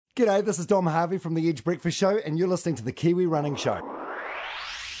G'day, this is Dom Harvey from the Edge Breakfast Show, and you're listening to the Kiwi Running Show.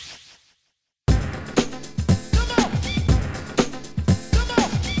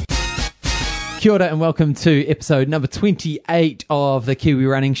 Kia ora and welcome to episode number 28 of the Kiwi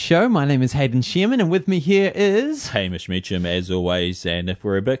Running Show. My name is Hayden Sherman and with me here is... Hamish Meacham, as always, and if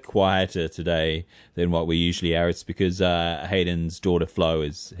we're a bit quieter today than what we usually are, it's because Hayden's daughter Flo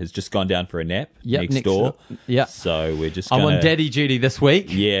has just gone down for a nap next door. Yeah. So we're just I'm on daddy duty this week.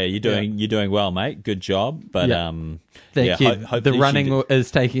 Yeah, you're doing well, mate. Good job. But Thank you. The running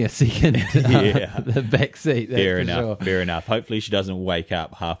is taking a second. The back seat. Fair enough. Hopefully she doesn't wake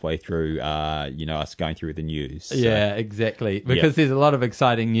up halfway through us going through the news. So. Yeah, exactly. Because there's a lot of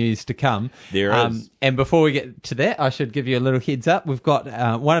exciting news to come. There is. And before we get to that, I should give you a little heads up. We've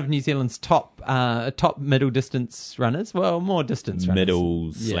got one of New Zealand's top middle distance runners. Well, more distance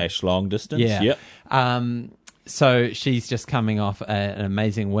runners. Middle/long distance. Yeah. Yep. So she's just coming off an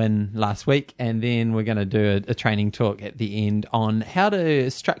amazing win last week, and then we're going to do a training talk at the end on how to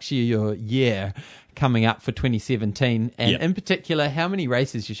structure your year coming up for 2017, and in particular, how many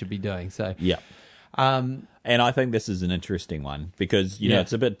races you should be doing. So, and I think this is an interesting one because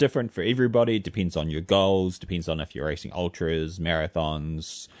it's a bit different for everybody. It depends on your goals, depends on if you're racing ultras,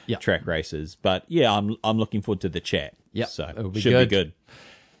 marathons, track races. But I'm looking forward to the chat. Yeah, so be good.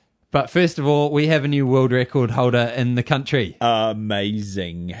 But first of all, we have a new world record holder in the country.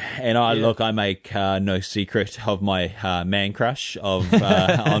 Amazing. And I make no secret of my man crush of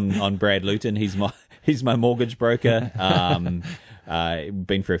on Brad Luton. He's my mortgage broker.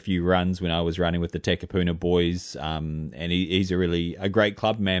 Been for a few runs when I was running with the Takapuna boys. And he's a great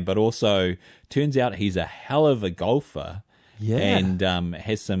club man, but also turns out he's a hell of a golfer. Yeah. And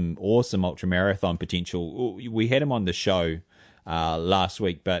has some awesome ultramarathon potential. We had him on the show last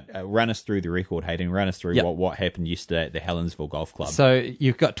week, but run us through the record, Hayden. Run us through what happened yesterday at the Helensville Golf Club. So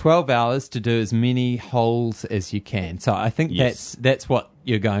you've got 12 hours to do as many holes as you can. So I think that's what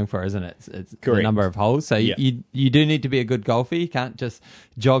you're going for, isn't it? It's correct. The number of holes. So you do need to be a good golfer. You can't just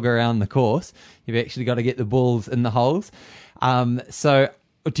jog around the course. You've actually got to get the balls in the holes. So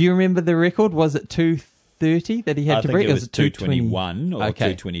do you remember the record? Was it 230 that he had to break? It was 221 or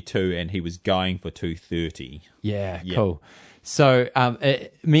 222, and he was going for 230. Yeah, cool. So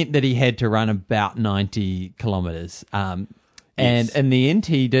it meant that he had to run about 90 kilometres. And in the end,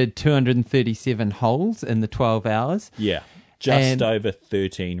 he did 237 holes in the 12 hours. Yeah, just over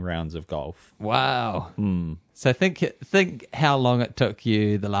 13 rounds of golf. Wow. So think how long it took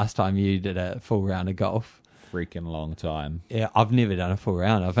you the last time you did a full round of golf. Freaking long time. Yeah, I've never done a full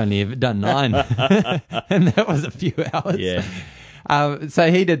round. I've only ever done 9. And that was a few hours. Yeah.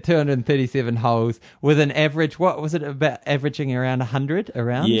 So he did 237 holes with an average, what was it, about averaging around 100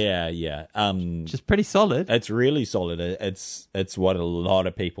 around? Yeah. Which is pretty solid. It's really solid. It's what a lot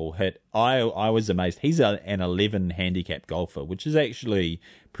of people hit. I was amazed. He's an 11 handicap golfer, which is actually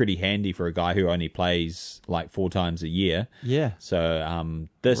pretty handy for a guy who only plays like 4 times a year. Yeah. So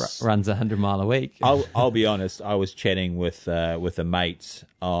this runs 100 mile a week. I'll be honest. I was chatting with a mate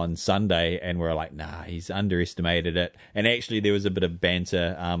on Sunday, and we're like, nah, he's underestimated it. And actually, there was a bit of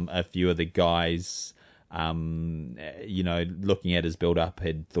banter. A few of the guys, looking at his build up,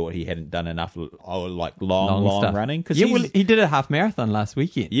 had thought he hadn't done enough, long running. Cause he did a half marathon last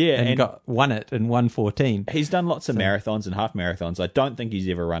weekend. Yeah, and won it in 1:14. He's done lots of marathons and half marathons. I don't think he's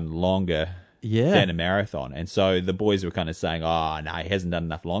ever run longer than a marathon. And so the boys were kind of saying, oh, no, he hasn't done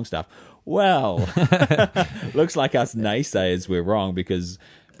enough long stuff. Well, looks like us naysayers were wrong, because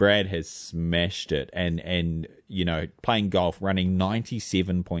Brad has smashed it and playing golf, running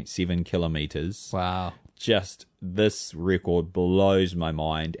 97.7 kilometers. Wow. Just this record blows my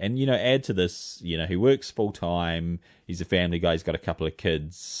mind. And, add to this, he works full time. He's a family guy. He's got a couple of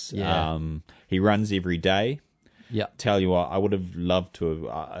kids. Yeah. He runs every day. Yeah. Tell you what, I would have loved to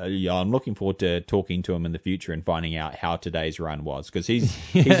have, I'm looking forward to talking to him in the future and finding out how today's run was, because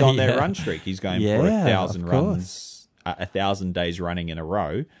he's on that run streak. He's going for 1,000 runs, 1,000 days running in a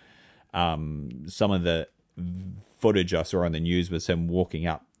row. Some of the footage I saw on the news was him walking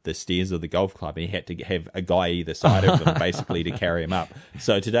up the stairs of the golf club, and he had to have a guy either side of him basically to carry him up.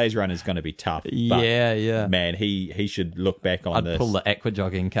 So today's run is going to be tough. But man, he should look back on this. I'd pull the aqua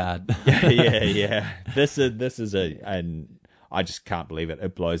jogging card. yeah. This is I just can't believe it.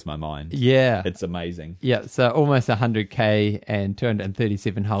 It blows my mind. Yeah. It's amazing. Yeah, so almost 100k and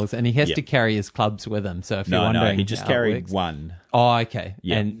 237 holes, and he has to carry his clubs with him. So if you're wondering, he just carried one. Oh, okay.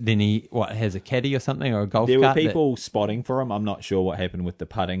 Yeah. And then he has a caddy or something, or a golf cart? cart? There were people spotting for him. I'm not sure what happened with the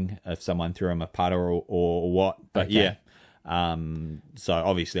putting, if someone threw him a putter or what. But So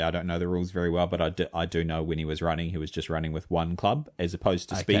obviously I don't know the rules very well, but I do know when he was running, he was just running with one club as opposed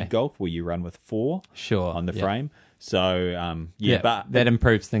to speed golf where you run with four on the frame. So, but that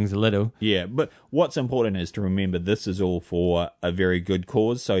improves things a little. Yeah, but what's important is to remember this is all for a very good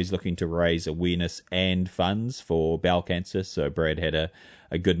cause. So he's looking to raise awareness and funds for bowel cancer. So Brad had a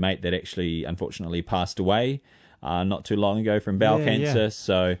good mate that actually, unfortunately, passed away not too long ago from bowel cancer. Yeah.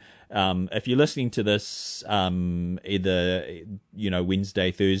 So if you're listening to this either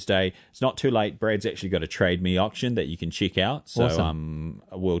Wednesday, Thursday, it's not too late. Brad's actually got a Trade Me auction that you can check out. So awesome.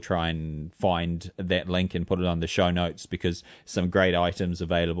 We'll try and find that link and put it on the show notes because some great items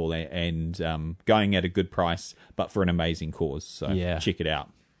available and going at a good price, but for an amazing cause. So check it out.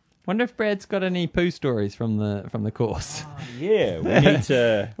 Wonder if Brad's got any poo stories from the course. Yeah, we need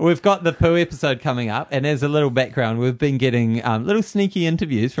to. We've got the poo episode coming up, and as a little background, we've been getting little sneaky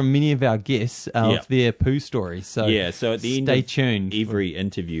interviews from many of our guests of their poo stories. So so at the end stay tuned. Every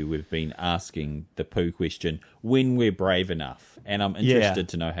interview, we've been asking the poo question when we're brave enough, and I'm interested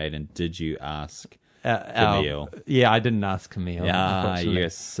to know, Hayden, did you ask Camille? I didn't ask Camille.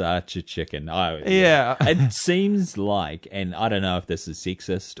 You're such a chicken. It seems like, and I don't know if this is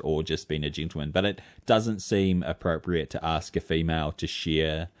sexist or just being a gentleman, but it doesn't seem appropriate to ask a female to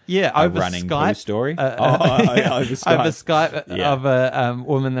share a running poo story. Over Skype of a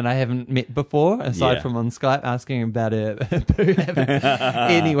woman that I haven't met before, aside from on Skype, asking about her poo habits.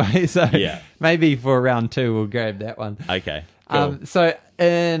 Anyway, so maybe for round 2 we'll grab that one. Okay. Cool. So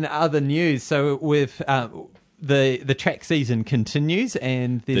in other news, with the track season continues,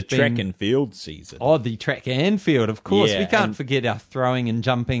 and there's the track and field season. Oh, the track and field, of course. We can't forget our throwing and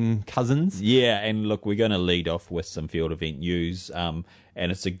jumping cousins. Yeah, and look, we're going to lead off with some field event news. And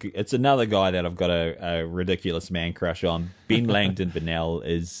it's another guy that I've got a ridiculous man crush on. Ben Langdon-Burnell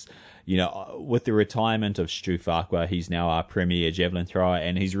is, with the retirement of Stu Farquhar, he's now our premier javelin thrower,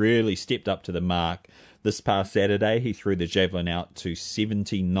 and he's really stepped up to the mark. This past Saturday, he threw the javelin out to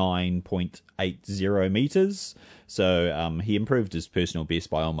 79.80 meters. So he improved his personal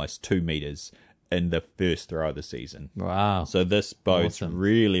best by almost 2 meters in the first throw of the season. Wow. So this bodes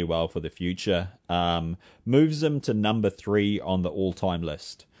really well for the future. Moves him to number 3 on the all-time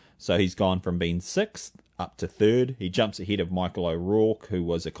list. So he's gone from being 6th up to 3rd. He jumps ahead of Michael O'Rourke, who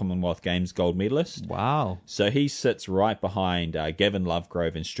was a Commonwealth Games gold medalist. Wow. So he sits right behind Gavin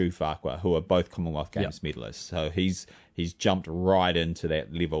Lovegrove and Stu Farquhar, who are both Commonwealth Games medalists. So he's jumped right into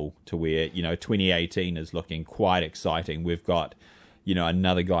that level to where, 2018 is looking quite exciting. We've got,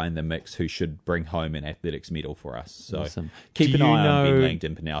 another guy in the mix who should bring home an athletics medal for us. So keep an eye on Ben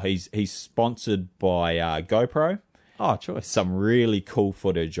Langdon-Burnell. He's sponsored by GoPro. Oh, choice. Some really cool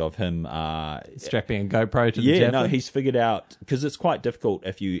footage of him strapping a GoPro to the javelin. No, he's figured out, because it's quite difficult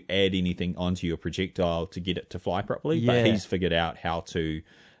if you add anything onto your projectile to get it to fly properly, but he's figured out how to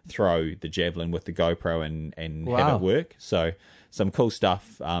throw the javelin with the GoPro and have it work. So some cool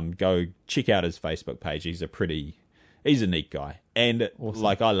stuff. Go check out his Facebook page. He's a neat guy. And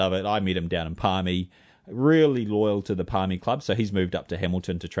I love it. I met him down in Palmy. Really loyal to the Palmy club, so he's moved up to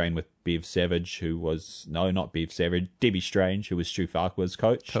Hamilton to train with Bev Savage, not Bev Savage, Debbie Strange, who was Stu Farquhar's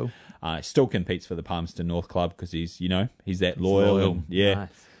coach. Cool. Still competes for the Palmerston North club because he's that loyal. And, nice.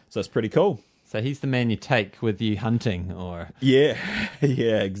 So it's pretty cool. So he's the man you take with you hunting, or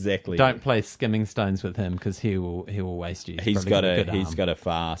exactly. Don't play skimming stones with him because he will waste you. He's got a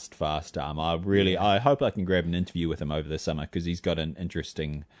fast arm. I hope I can grab an interview with him over the summer because he's got an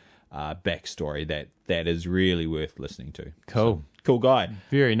interesting backstory that is really worth listening to. Cool. So, cool guy.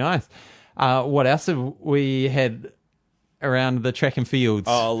 Very nice. What else have we had around the track and fields?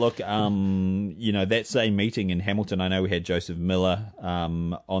 Oh, look, that same meeting in Hamilton, I know we had Joseph Miller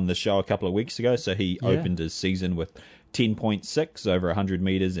on the show a couple of weeks ago, so he opened his season with 10.6 over 100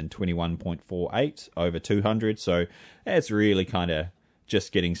 meters and 21.48 over 200, so that's really kind of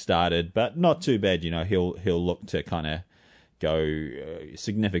just getting started, but not too bad. He'll look to kind of go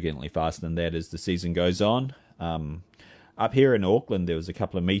significantly faster than that as the season goes on. Up here in Auckland, there was a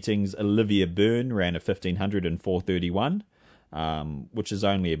couple of meetings. Olivia Byrne ran a 1500 in 4:31, which is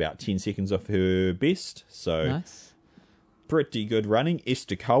only about 10 seconds off her best. So nice. Pretty good running.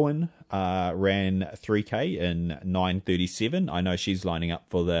 Esther Cohen ran 3K in 9:37. I know she's lining up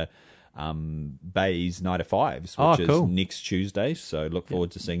for the Bay's Night of Fives, which is next Tuesday, so look forward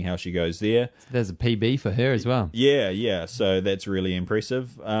to seeing how she goes there. There's a PB for her as well. Yeah, so that's really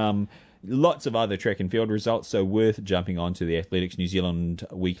impressive. Lots of other track and field results, so worth jumping onto the Athletics New Zealand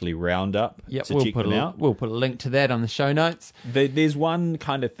weekly roundup to check them out. We'll put a link to that on the show notes. There's one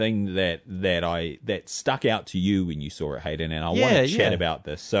kind of thing that stuck out to you when you saw it, Hayden, and I want to chat about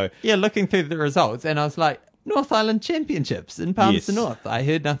this. So looking through the results, and I was like, North Island Championships in Palmerston Yes. North. I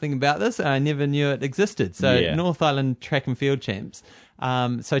heard nothing about this, and I never knew it existed. So Yeah. North Island Track and Field Champs.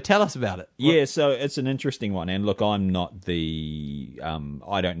 So tell us about it. Yeah, so it's an interesting one. And look, I'm not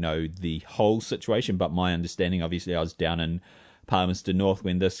I don't know the whole situation, but my understanding, obviously, I was down in Palmerston North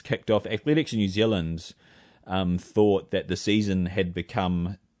when this kicked off. Athletics New Zealand thought that the season had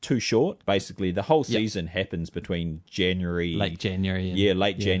become too short. Basically, the whole season happens between January... Late January.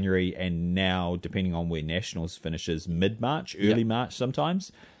 late January, and now, depending on where Nationals finishes, mid-March, early March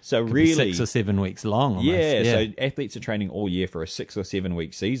sometimes. So Could be really... 6 or 7 weeks long. Almost. Yeah, so athletes are training all year for a 6 or 7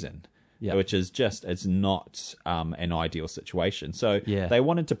 week season, which is just, it's not an ideal situation. So they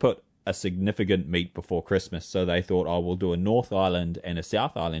wanted to put a significant meet before Christmas, so they thought, we'll do a North Island and a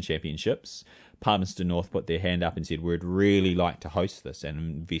South Island championships. Palmerston North put their hand up and said, we'd really like to host this and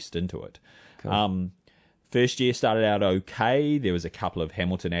invest into it. Cool. First year started out okay. There was a couple of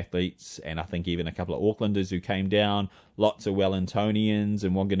Hamilton athletes and I think even a couple of Aucklanders who came down, lots of Wellingtonians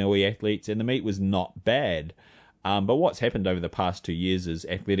and Wanganui athletes, and the meet was not bad. But what's happened over the past 2 years is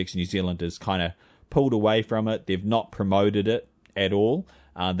Athletics New Zealand has kind of pulled away from it. They've not promoted it at all.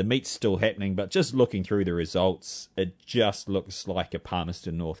 The meet's still happening, but just looking through the results, it just looks like a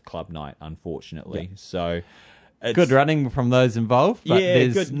Palmerston North club night, unfortunately. Yeah. So it's good running from those involved, but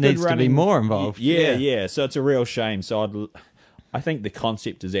needs to be more involved. Yeah. So it's a real shame. So I think the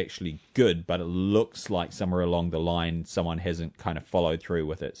concept is actually good, but it looks like somewhere along the line someone hasn't kind of followed through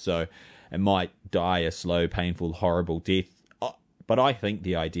with it. So it might die a slow, painful, horrible death. But I think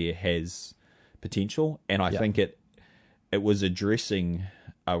the idea has potential, and I think it was addressing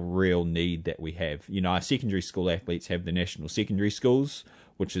a real need that we have. You know, our secondary school athletes have the national secondary schools,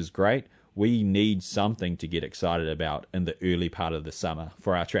 which is great. We need something to get excited about in the early part of the summer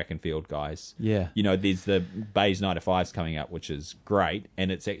for our track and field guys. Yeah. You know, there's the Bays 9-to-5s coming up, which is great,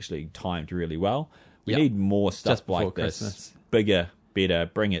 and it's actually timed really well. We need more stuff Just before like this. Christmas. Bigger, better,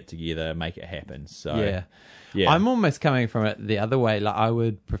 bring it together, make it happen. So yeah. I'm almost coming from it the other way. Like, I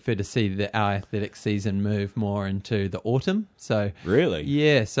would prefer to see our athletic season move more into the autumn. So Really?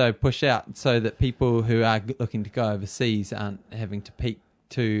 Yeah, so push out so that people who are looking to go overseas aren't having to peak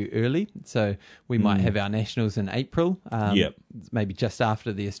too early. So we might have our nationals in April. Maybe just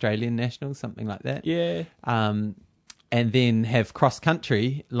after the Australian nationals, something like that. Yeah. And then have cross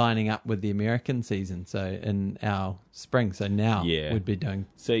country lining up with the American season. So in our spring. So now we'd be doing.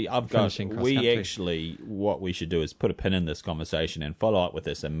 See, finishing cross-country. What we should do is put a pin in this conversation and follow up with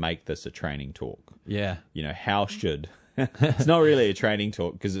this and make this a training talk. Yeah. You know, how should. It's not really a training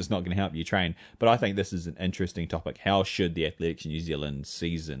talk because it's not going to help you train, but I think this is an interesting topic. How should the Athletics New Zealand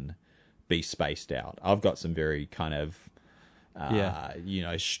season be spaced out? I've got some very kind of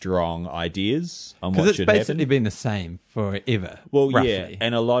strong ideas on what should happen. Because it's basically been the same forever. Well, roughly.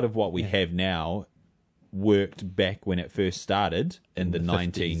 and a lot of what we have now worked back when it first started in the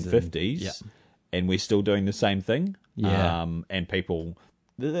 1950s, and we're still doing the same thing. Yeah. And people,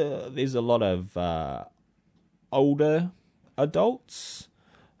 there's a lot of older adults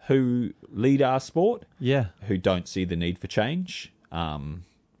who lead our sport, who don't see the need for change.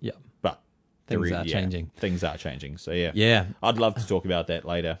 But things are changing. Things are changing. So Yeah. I'd love to talk about that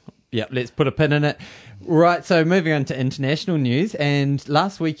later. Yeah, let's put a pin in it. Right, so moving on to international news, and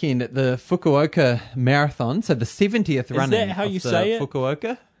last weekend at the Fukuoka Marathon, so the 70th running that how of you the say it?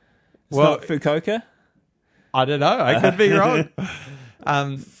 Fukuoka. It's not Fukuoka? I don't know. I could be wrong.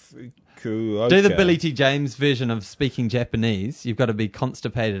 Fukuoka. Do the Billy T. James version of speaking Japanese. You've got to be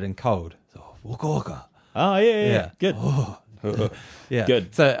constipated and cold. So, Fukuoka. Oh, yeah. Good. Yeah.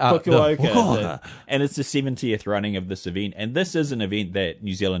 Good. So, Fukuoka. And it's the 70th running of this event. And this is an event that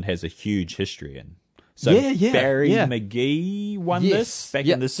New Zealand has a huge history in. So Barry McGee won this back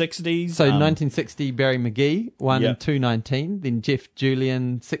in the 60s. So 1960, Barry McGee won in 2:19. Then Jeff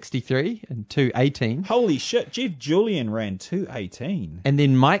Julian, 63 and 2:18. Holy shit, Jeff Julian ran 2:18. And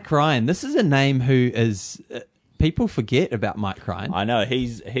then Mike Ryan. This is a name who is... people forget about Mike Ryan. I know.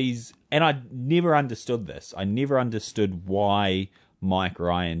 He's and I never understood this. I never understood why Mike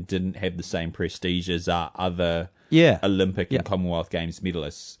Ryan didn't have the same prestige as other Olympic and Commonwealth Games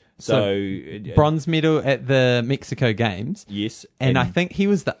medalists. So bronze medal at the Mexico Games. Yes. And I think he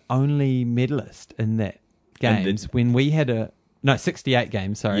was the only medalist in that games when we had 68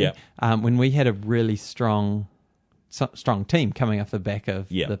 games, sorry. Yeah. When we had a really strong team coming off the back of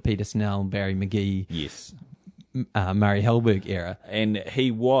the Peter Snell, Barry McGee, Murray Hellberg era. And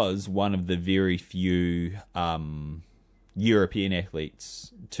he was one of the very few European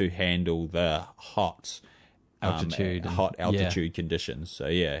athletes to handle the hot altitude, hot altitude conditions. So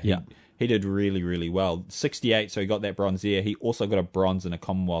Yeah. he did really, really well. 68, so he got that bronze there. He also got a bronze in a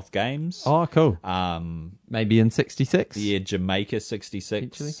Commonwealth Games. Oh, cool. Maybe in 66. Yeah, Jamaica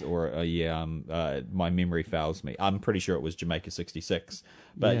 66, or my memory fails me. I'm pretty sure it was Jamaica 66.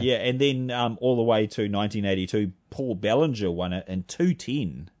 But yeah, and then all the way to 1982, Paul Bellinger won it in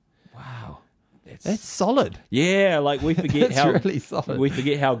 2:10. Wow. That's solid. Yeah, like we forget That's how really solid. we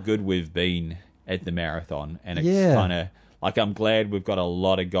forget how good we've been at the marathon, and it's Yeah. kind of like I'm glad we've got a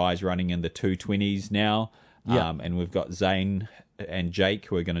lot of guys running in the 2:20s now. Yeah. And we've got Zane and Jake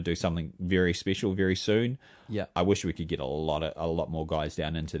who are going to do something very special very soon. Yeah. I wish we could get a lot more guys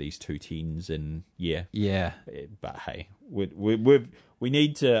down into these 2:10s, and Yeah. but hey, we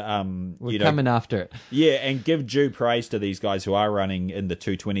need to We're coming after it. yeah, and give due praise to these guys who are running in the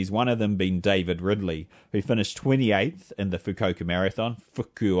 2:20s. One of them being David Ridley, who finished 28th in the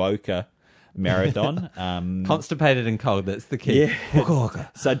Fukuoka Marathon. Constipated and cold, that's the key. Yeah.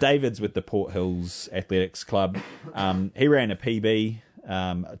 So David's with the Port Hills Athletics Club. He ran a PB,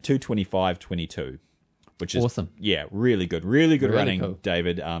 2:25.22, which is Awesome. Yeah, really good. Really good Really running, cool.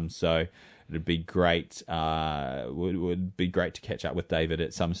 David. So it'd be great. Would be great to catch up with David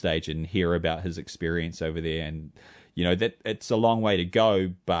at some stage and hear about his experience over there. And that it's a long way to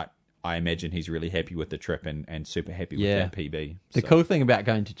go, but I imagine he's really happy with the trip and super happy with that PB. The So, cool thing about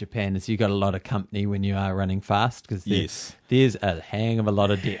going to Japan is you got a lot of company when you are running fast because Yes. there's a hang of a lot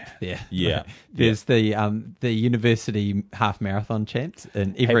of depth there. Yeah. There's the university half marathon champs,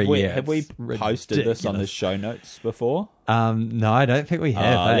 and every year have we it's posted this on the ridiculous. show notes before? No, I don't think we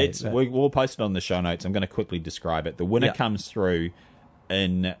have. But- We'll post it on the show notes. I'm going to quickly describe it. The winner Yeah. comes through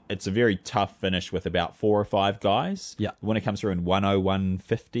in, it's a very tough finish with about 4 or 5 guys. Yeah. The winner comes through in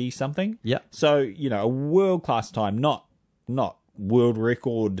 1:01:50 something. Yeah. So, a world class time, not world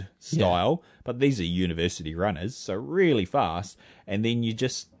record style, but these are university runners, so really fast. And then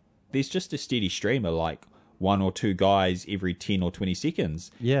there's just a steady stream of like 1 or 2 guys every 10 or 20 seconds.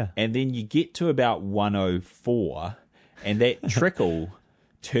 Yeah. And then you get to about 1:04, and that trickle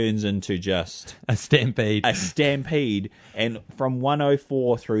turns into just a stampede. a stampede. And from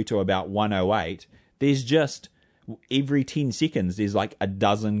 1:04 through to about 1:08, there's just every 10 seconds, there's like a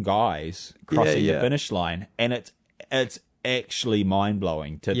dozen guys crossing the finish line. And it's actually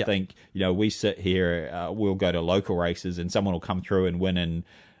mind-blowing to think, we sit here, we'll go to local races and someone will come through and win in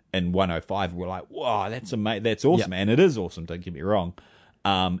 1:05. We're like, wow, that's amazing. That's awesome. And it is awesome, don't get me wrong.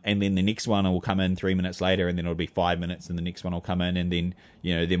 And then the next one will come in 3 minutes later, and then it'll be 5 minutes, and the next one will come in, and then,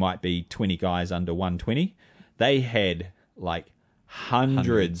 there might be 20 guys under 1:20. They had like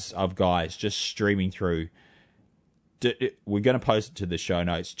hundreds of guys just streaming through. We're going to post it to the show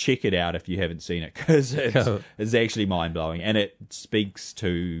notes. Check it out if you haven't seen it, because it's actually mind-blowing, and it speaks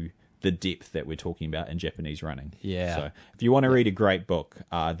to the depth that we're talking about in Japanese running. Yeah. So if you want to read a great book,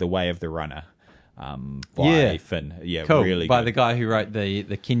 The Way of the Runner, by Finn. Yeah, cool. really By good. the guy who wrote the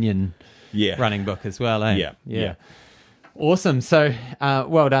Kenyan running book as well, eh? Yeah. Awesome. So,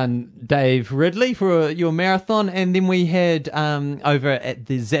 well done, Dave Ridley, for your marathon. And then we had over at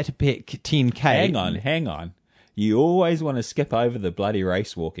the Zatopek 10K. Hang on. You always want to skip over the bloody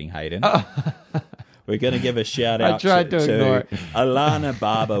race walking, Hayden. We're going to give a shout out tried to ignore it. Alana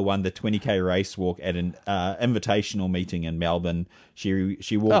Barber won the 20K race walk at an invitational meeting in Melbourne.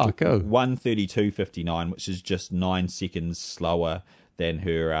 She walked 1:32.59, which is just 9 seconds slower than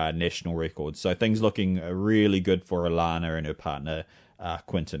her national record. So things looking really good for Alana and her partner,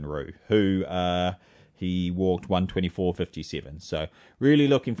 Quinton Rue, who he walked 1:24.57. So really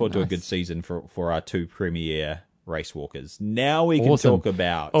looking forward to a good season for our 2 premier race walkers. Now we can talk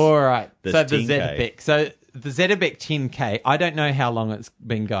about All right. this So the 10K. Zatopek. So the Zatopek 10K, I don't know how long it's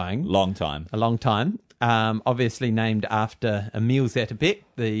been going. Long time. A long time. Obviously named after Emil Zatopek,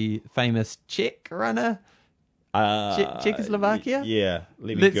 the famous Czech runner. Czechoslovakia? Yeah,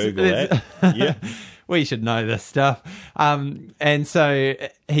 let me Google that. Yeah. We should know this stuff. And so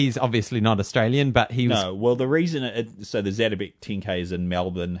he's obviously not Australian, but he was... No, well, the reason so the Zatopek 10K is in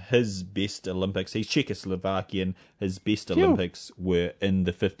Melbourne. His best Olympics, he's Czechoslovakian. His best Olympics were in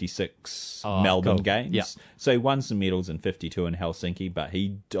the 56 Melbourne cool. Games. Yeah. So he won some medals in 52 in Helsinki, but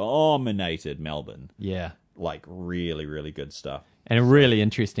he dominated Melbourne. Yeah. Like really, really good stuff. And a really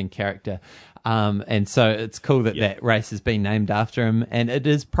interesting character. And so it's cool that that race has been named after him. And it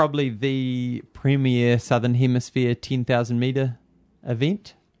is probably the premier Southern Hemisphere 10,000 metre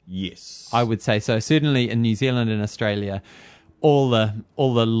event. Yes. I would say so. Certainly in New Zealand and Australia, all the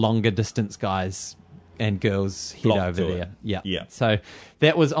longer distance guys and girls head Flock over to there. it. Yeah. Yeah. So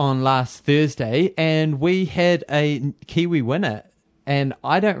that was on last Thursday, and we had a Kiwi winner And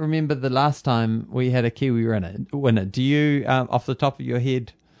I don't remember the last time we had a Kiwi winner. Do you, off the top of your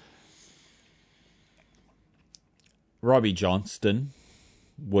head? Robbie Johnston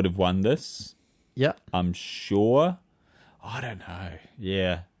would have won this. Yeah. I'm sure. I don't know.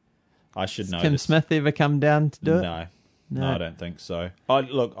 Yeah. I should know. Kim Smith ever come down to do it? No, I don't think so.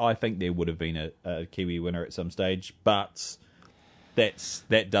 I think there would have been a Kiwi winner at some stage, but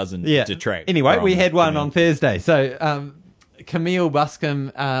that doesn't detract. Anyway, we had one Camille. on Thursday. So Camille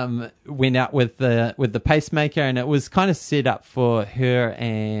Buscombe went out with the pacemaker, and it was kind of set up for her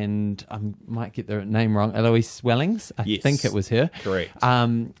and I might get the name wrong, Eloise Wellings. I think it was her. Correct.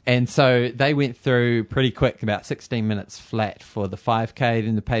 And so they went through pretty quick, about 16 minutes flat for the 5K.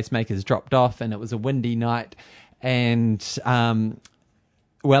 Then the pacemakers dropped off, and it was a windy night, and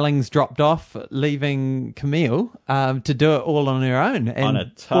Wellings dropped off, leaving Camille to do it all on her own. And on a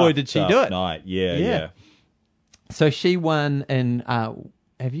tough, boy, did she do it! Night. Yeah. So she won in,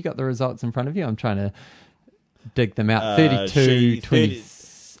 have you got the results in front of you? I'm trying to dig them out.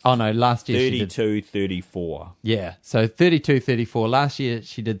 32-20. Oh, no, last year 32-34. Yeah, so 32-34. Last year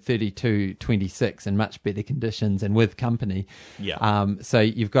she did 32-26 in much better conditions and with company. Yeah. So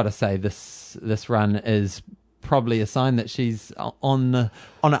you've got to say this run is probably a sign that she's on an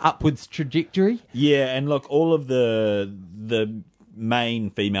upwards trajectory. Yeah, and look, all of the main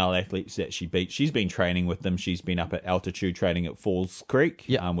female athletes that she beat, she's been training with them. She's been up at altitude training at Falls Creek,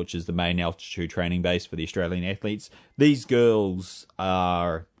 which is the main altitude training base for the Australian athletes. These girls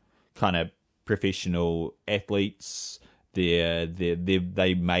are kind of professional athletes.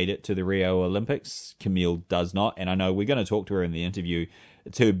 They made it to the Rio Olympics. Camille does not, and I know we're going to talk to her in the interview.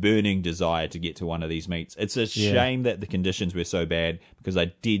 It's her burning desire to get to one of these meets. It's a shame that the conditions were so bad, because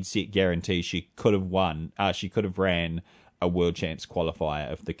I did set guarantee she could have won. She could have ran a World Champs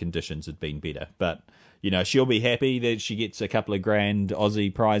qualifier if the conditions had been better. But, she'll be happy that she gets a couple of grand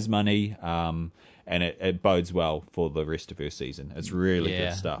Aussie prize money, and it bodes well for the rest of her season. It's really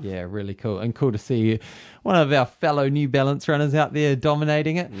good stuff. Yeah, really cool. And cool to see one of our fellow New Balance runners out there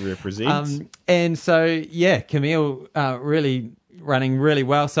dominating it. Represents. And so, Camille really running really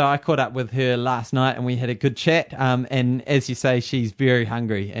well. So I caught up with her last night and we had a good chat. And as you say, she's very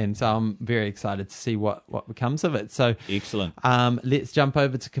hungry. And so I'm very excited to see what becomes of it. So excellent. Let's jump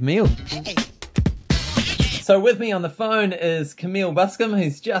over to Camille. So with me on the phone is Camille Buscombe,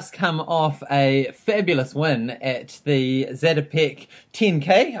 who's just come off a fabulous win at the Zatopek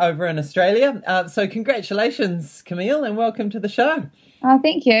 10K over in Australia. So congratulations, Camille, and welcome to the show. Oh,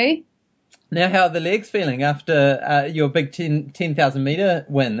 thank you. Now, how are the legs feeling after your big 10,000 metre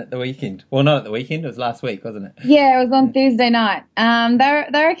win at the weekend? Well, not at the weekend, it was last week, wasn't it? Yeah, it was on Thursday night.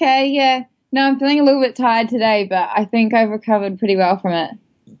 They're okay, yeah. No, I'm feeling a little bit tired today, but I think I've recovered pretty well from it.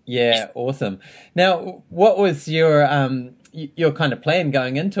 Yeah, awesome. Now, what was your kind of plan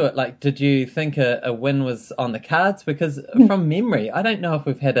going into it? Like, did you think a win was on the cards? Because from memory, I don't know if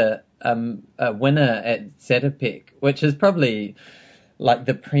we've had a winner at Zatopek, which is probably like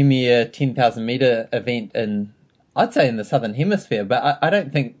the premier 10,000 metre event I'd say in the Southern Hemisphere, but I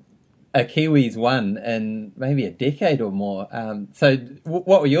don't think a Kiwi's won in maybe a decade or more. So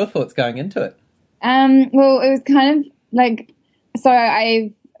what were your thoughts going into it? Well, it was kind of like, so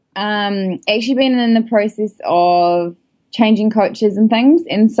I've actually been in the process of changing coaches and things,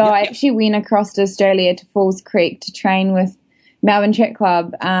 and so I actually went across to Australia to Falls Creek to train with Melbourne Track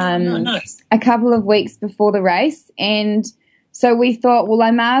Club nice. a couple of weeks before the race, and so we thought, well,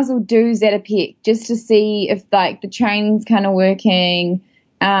 I might as well do Zatopek just to see if like the training's kind of working.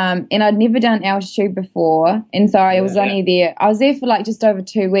 And I'd never done altitude before, and so I was only there. I was there for like just over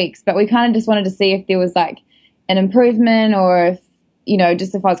 2 weeks, but we kind of just wanted to see if there was like an improvement, or if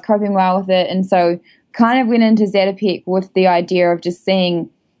just if I was coping well with it. And so kind of went into Zatopek with the idea of just seeing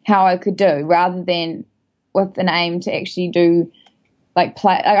how I could do, rather than with an aim to actually do like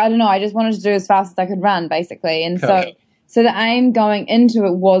play. I don't know. I just wanted to do as fast as I could run, basically. And so the aim going into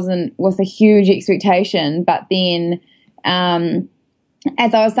it wasn't with a huge expectation, but then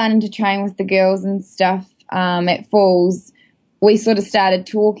as I was starting to train with the girls and stuff at Falls, we sort of started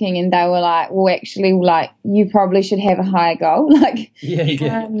talking, and they were like, well, actually, like, you probably should have a higher goal. Like,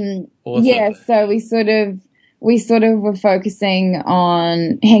 Awesome. Yeah, so we sort of were focusing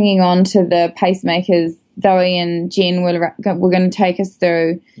on hanging on to the pacemakers. Zoe and Jen were going to take us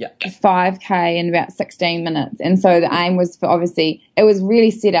through a 5K in about 16 minutes. And so the aim was for, obviously, it was really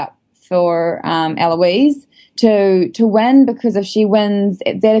set up for Eloise to win, because if she wins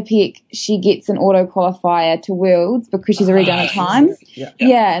at Zatopek, she gets an auto qualifier to Worlds because she's already done a time.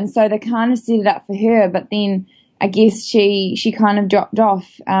 Yeah, and so they kind of set it up for her, but then I guess she kind of dropped off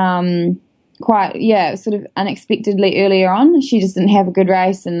quite, sort of unexpectedly earlier on. She just didn't have a good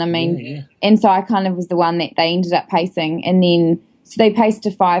race, and I mean, and so I kind of was the one that they ended up pacing, and then so they paced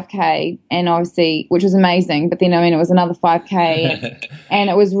to 5K, and obviously, which was amazing. But then, I mean, it was another 5K, and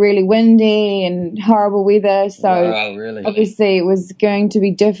it was really windy and horrible weather. So really? Obviously, it was going to be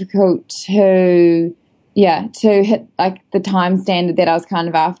difficult to hit like the time standard that I was kind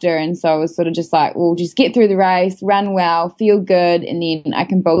of after. And so I was sort of just like, well, just get through the race, run well, feel good, and then I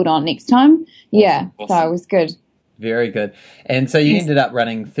can build on next time. Awesome. So it was good. Very good. And so you ended up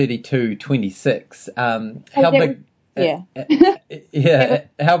running 32:26. How big?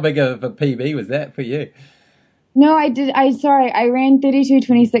 How big of a PB was that for you? No, I ran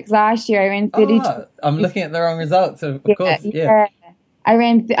 32:26 last year. I ran 32. Oh, I'm looking at the wrong results. Of course. Yeah. I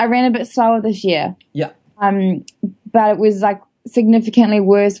ran a bit slower this year. Yeah. But it was like significantly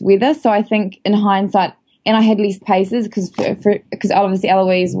worse weather. So I think in hindsight, and I had less paces because obviously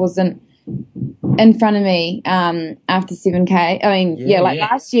Eloise wasn't in front of me after 7K. I mean,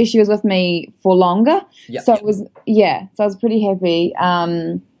 last year she was with me for longer. Yep. So it was, so I was pretty happy.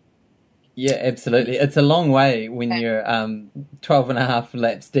 Yeah, absolutely. It's a long way when you're 12 and a half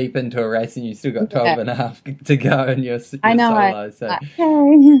laps deep into a race and you still got 12 and a half to go and you're solo. So,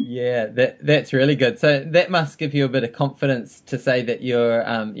 that's really good. So that must give you a bit of confidence to say that you're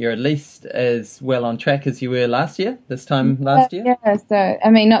at least as well on track as you were last year, last year? Yeah, so, I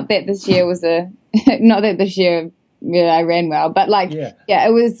mean, not that this year I ran well, but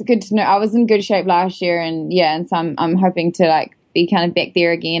it was good to know. I was in good shape last year, and so I'm hoping to like be kind of back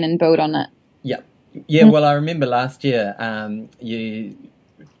there again and build on it. Yeah. Well, I remember last year you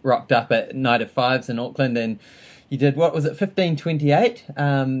rocked up at Night of Fives in Auckland, and you did, what was it, 15:28?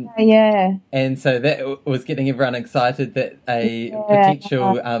 And so that was getting everyone excited that a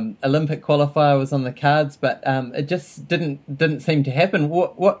potential Olympic qualifier was on the cards, but it just didn't seem to happen.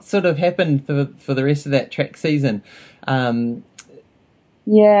 What sort of happened for the rest of that track season? I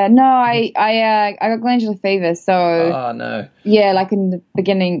got glandular fever, so... Oh, no. Yeah, like in the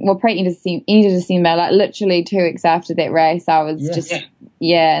beginning, well, probably end of December, like literally 2 weeks after that race, I was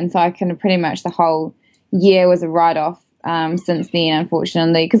and so I kind of pretty much the whole year was a write-off since then,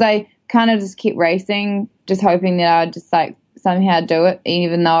 unfortunately, because I kind of just kept racing, just hoping that I'd just, like, somehow do it,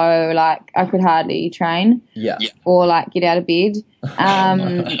 even though, like, I could hardly train or, like, get out of bed.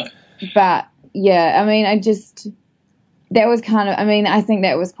 But, I mean, that was I think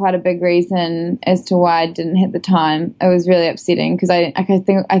that was quite a big reason as to why I didn't hit the time. It was really upsetting because I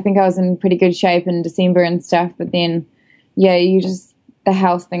think I was in pretty good shape in December and stuff, but then, the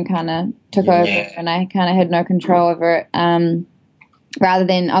health thing kind of took over and I kind of had no control over it. Rather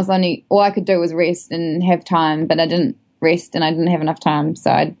than all I could do was rest and have time, but I didn't rest and I didn't have enough time,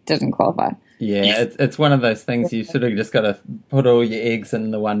 so I didn't qualify. Yeah, it's one of those things you sort of just got to put all your eggs in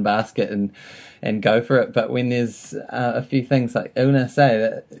the one basket and go for it. But when there's a few things like illness,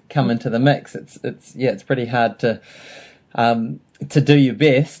 that come into the mix, it's pretty hard to do your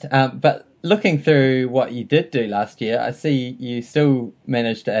best. But looking through what you did do last year, I see you still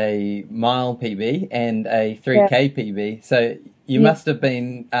managed a mile PB and a 3K PB. So you must have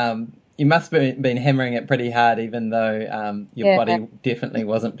been been hammering it pretty hard, even though your body definitely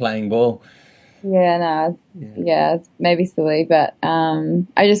wasn't playing ball. It's maybe silly, but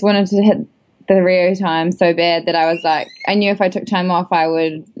I just wanted to hit the Rio time so bad that I was like, I knew if I took time off I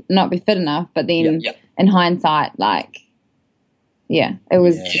would not be fit enough, but then in hindsight, like, it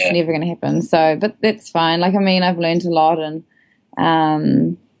was just never going to happen. So, but that's fine. Like, I mean, I've learned a lot, and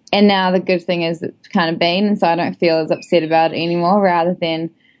now the good thing is it's kind of been, and so I don't feel as upset about it anymore, rather than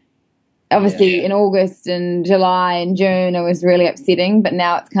obviously in August and July and June it was really upsetting, but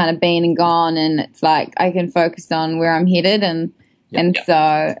now it's kind of been and gone, and it's like I can focus on where I'm headed, and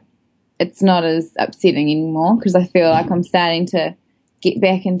so it's not as upsetting anymore because I feel like I'm starting to get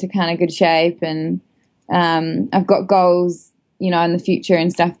back into kind of good shape, and I've got goals, in the future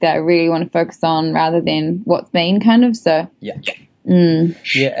and stuff that I really want to focus on rather than what's been kind of. So and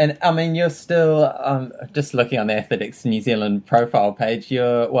I mean, you're still just looking on the Athletics New Zealand profile page.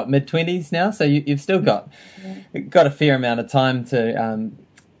 You're mid-20s now, so you've still got a fair amount of time to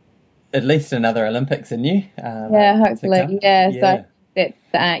at least another Olympics in you. Hopefully, So that's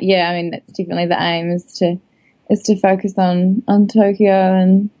I mean, that's definitely the aim is to focus on Tokyo,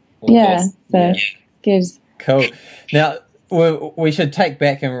 and good. Cool. Now, we should take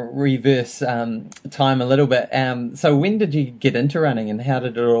back and reverse time a little bit. So when did you get into running, and how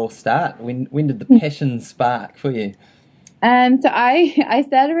did it all start? When did the passion spark for you? So I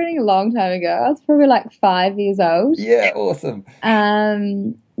started running a long time ago. I was probably like 5 years old. Yeah, awesome.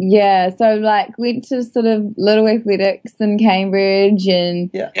 Yeah, so like went to sort of Little Athletics in Cambridge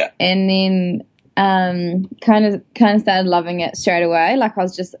and then kind of started loving it straight away. Like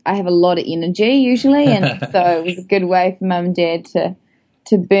I have a lot of energy usually, and so it was a good way for mum and dad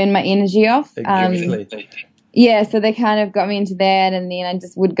to burn my energy off. Exactly. Yeah, so they kind of got me into that, and then I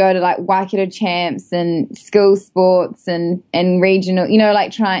just would go to like Waikato champs and school sports and regional,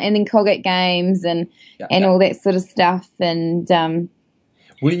 like and then Colgate games and all that sort of stuff. And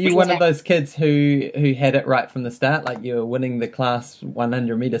were you one of those kids who had it right from the start, like you were winning the class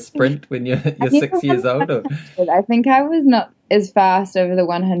 100 meter sprint when you're 6 years old? Or? I think I was not as fast over the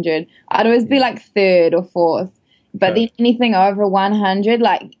 100. I'd always be like third or fourth, but then anything over 100,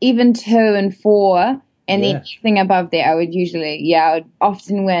 like even 2 and 4. And then anything above that, I would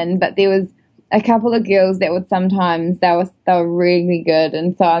often win. But there was a couple of girls that would sometimes, they were really good.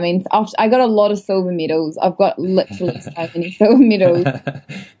 And so, I mean, I got a lot of silver medals. I've got literally so many silver medals.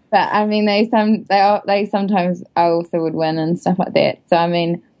 But, I mean, they sometimes I also would win and stuff like that. So, I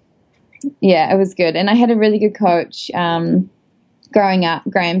mean, yeah, it was good. And I had a really good coach growing up,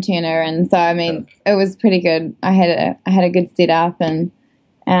 Graham Turner. And so, I mean, it was pretty good. I had a good setup and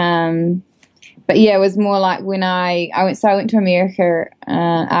but yeah, it was more like when I went to America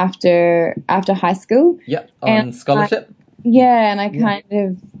after high school. Yep, on scholarship. And I kind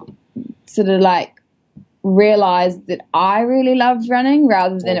of sort of like realized that I really loved running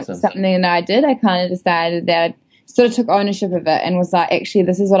rather than it was something that I did. I kind of decided that I sort of took ownership of it and was like, actually,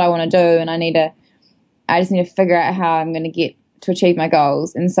 this is what I want to do, and I just need to figure out how I'm going to get to achieve my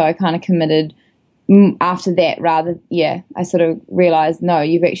goals. And so I kind of committed. After that, I sort of realized, no,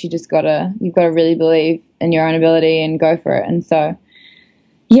 you've actually just got to really believe in your own ability and go for it. And so,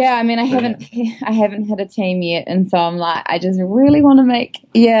 yeah, I mean, I haven't hit a team yet, and so I'm like, I just really want to make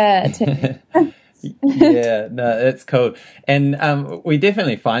a team. Yeah, no, it's cool. And we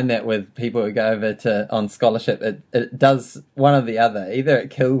definitely find that with people who go over on scholarship, it does one or the other. Either it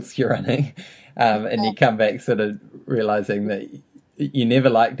kills your running, and you come back sort of realizing that you never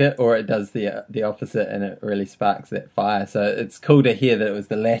liked it, or it does the opposite and it really sparks that fire. So it's cool to hear that it was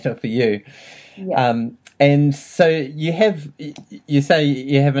the latter for you. And so you say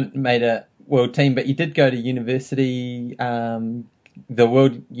you haven't made a world team, but you did go to university, the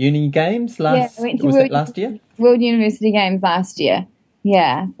World Uni Games last year? World University Games last year.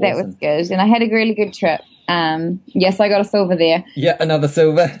 Yeah, that was good. And I had a really good trip. Yes, I got a silver there. Yeah, another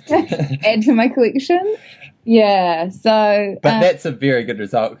silver. Add to my collection. Yeah, so but that's a very good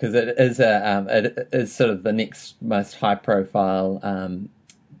result because it is sort of the next most high profile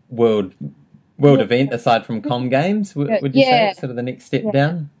world event aside from Com Games. Would you say it's sort of the next step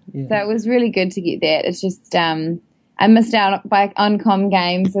down? Yeah. So it was really good to get that. It's just I missed out on Com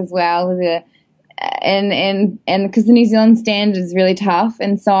Games as well, and because the New Zealand standard is really tough,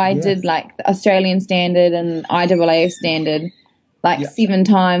 and so I did like the Australian standard and IAAF standard. 7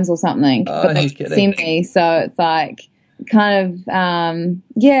 times or something. Oh, but semi, so it's like kind of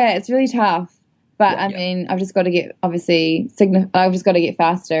it's really tough. But I mean, I've just got to get I've just got to get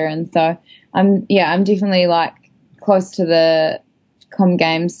faster, and so I'm definitely like close to the Com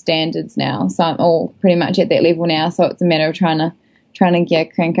Games standards now. So I'm all pretty much at that level now. So it's a matter of trying to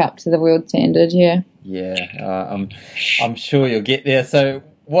crank up to the world standard. I'm sure you'll get there. So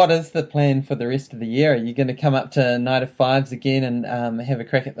what is the plan for the rest of the year? Are you going to come up to Night of Fives again and have a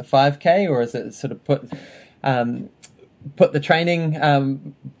crack at the 5K, or is it sort of put the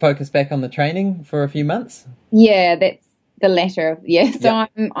training focus back on the training for a few months? Yeah, that's the latter. Yeah, so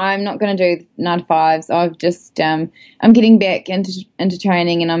I'm not going to do 9 to 5s. I've just I'm getting back into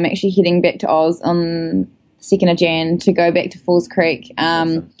training, and I'm actually heading back to Oz on 2nd of Jan to go back to Falls Creek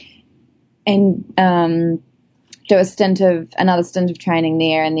and do another stint of training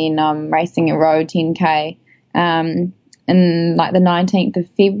there, and then I'm racing a road 10K in like the 19th of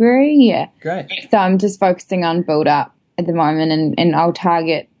February. Yeah, great. So I'm just focusing on build up at the moment, and I'll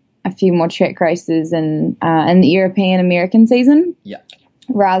target a few more track races in the European American season. Yeah,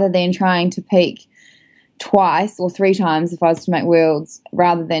 rather than trying to peak twice or 3 times if I was to make worlds,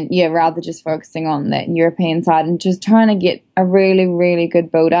 rather just focusing on that European side and just trying to get a really, really good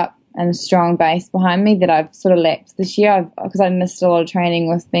build up and a strong base behind me that I've sort of lacked this year because I missed a lot of training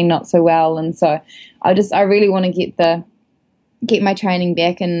with being not so well, and so I really want to get my training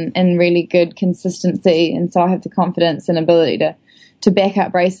back in really good consistency, and so I have the confidence and ability to back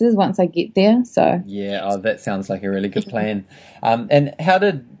up races once I get there. So that sounds like a really good plan. And how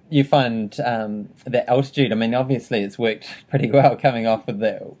did you find that altitude? I mean, obviously it's worked pretty well coming off with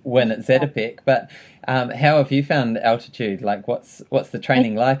the win at Zatopek, but how have you found altitude? Like, what's the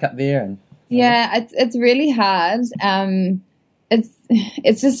training like up there? And yeah, it's really hard.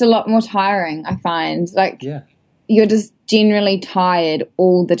 It's just a lot more tiring, I find. Like, yeah, you're just generally tired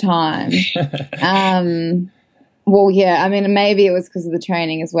all the time. Well, yeah, I mean, maybe it was because of the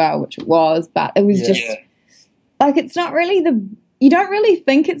training as well, which it was, but it was just like, it's not really you don't really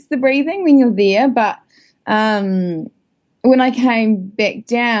think it's the breathing when you're there, but when I came back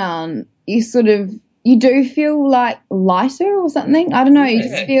down, you do feel like lighter or something. I don't know, you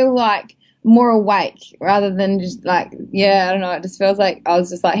just feel like more awake rather than just like, I don't know, it just feels like I was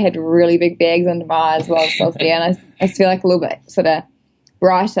just like had really big bags under my eyes while I was there, and I feel like a little bit sort of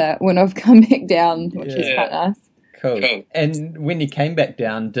brighter when I've come back down, which is quite nice. Cool. And when you came back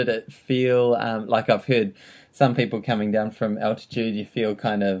down, did it feel like, I've heard some people coming down from altitude, you feel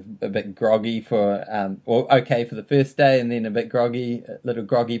kind of a bit groggy for okay for the first day, and then a bit groggy, a little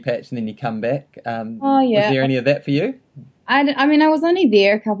groggy patch, and then you come back. Was there any of that for you? I mean, I was only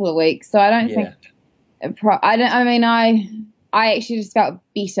there a couple of weeks, so I don't think. I actually just felt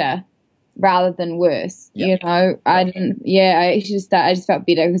better rather than worse. You know, I didn't. Yeah, I just felt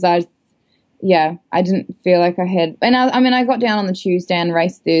better because I didn't feel like I had. And I got down on the Tuesday and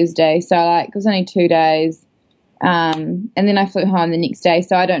raced Thursday, so like it was only 2 days, and then I flew home the next day.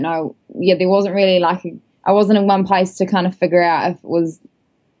 So I don't know. Yeah, there wasn't really like I wasn't in one place to kind of figure out if it was,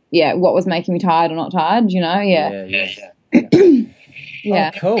 what was making me tired or not tired. You know,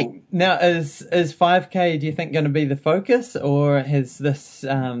 Oh, cool. Now, is 5K, do you think, going to be the focus, or has this,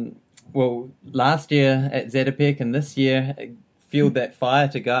 last year at Zatopek and this year fueled that fire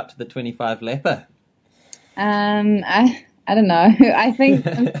to go up to the 25 lapper? I don't know. I think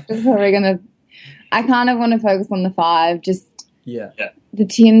I'm just probably I kind of want to focus on the 5. Just the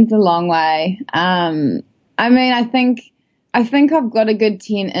 10's a long way. I mean, I think I've got a good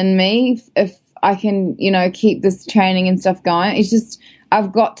 10 in me if I can, keep this training and stuff going. It's just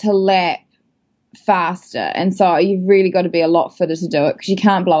I've got to lap faster, and so you've really got to be a lot fitter to do it, because you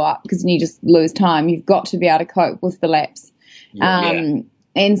can't blow up, because then you just lose time. You've got to be able to cope with the laps. And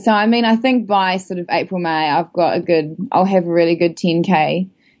so, I mean, I think by sort of April, May, I'll have a really good 10K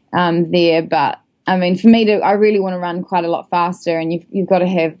there. But I mean, for me I really want to run quite a lot faster, and you've got to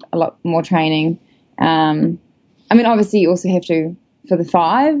have a lot more training. I mean, obviously you also have to for the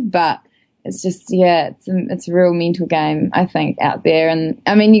 5, but it's just, it's a real mental game, I think, out there. And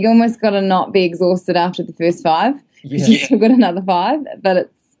I mean, you almost got to not be exhausted after the first 5, because you've still got another 5, but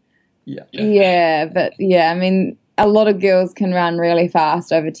it's, I mean, a lot of girls can run really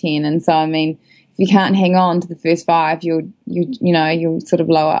fast over 10. And so, I mean, if you can't hang on to the first 5, you'll sort of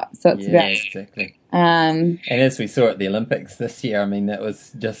blow up. So it's about, exactly. And as we saw at the Olympics this year, I mean, that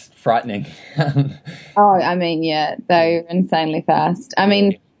was just frightening. I mean, they were insanely fast. I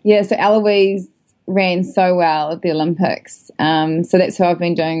mean, so Eloise ran so well at the Olympics. So that's who I've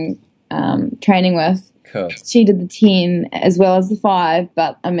been doing training with. Cool. She did the 10 as well as the 5,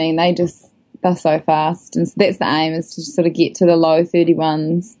 but I mean, they're so fast. And so that's the aim, is to sort of get to the low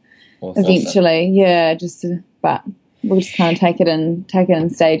 31s eventually. But we'll just kind of take it in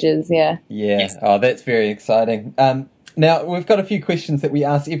stages. Yeah. Oh, that's very exciting. Now, we've got a few questions that we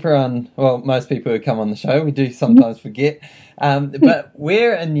ask everyone, most people who come on the show. We do sometimes forget. But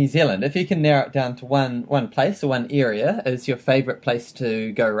where in New Zealand, if you can narrow it down to one place or one area, is your favourite place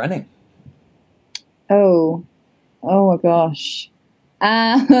to go running? Oh my gosh.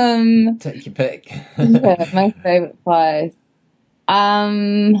 Take your pick. My favourite place.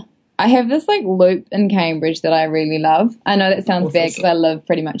 I have this like loop in Cambridge that I really love. I know that sounds bad because I live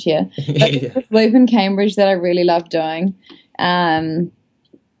pretty much here. But there's this loop in Cambridge that I really love doing. And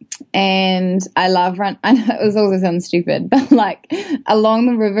I love run. I know it also sounds stupid, but like along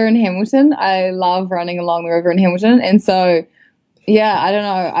the river in Hamilton, I love running along the river in Hamilton. And so, I don't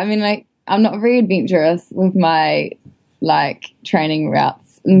know. I mean, like, I'm not very adventurous with my like training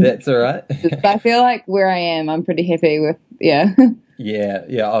routes. That's all right. But I feel like where I am, I'm pretty happy with. Yeah.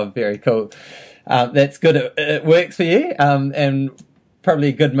 Oh, very cool. That's good. It works for you, and probably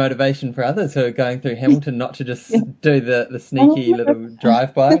a good motivation for others who are going through Hamilton not to just do the sneaky little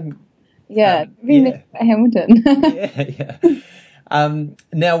drive-by. Hamilton.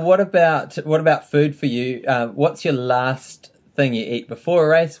 Now, what about food for you? What's your last thing you eat before a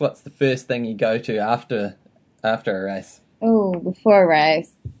race? What's the first thing you go to after a race? Oh, before a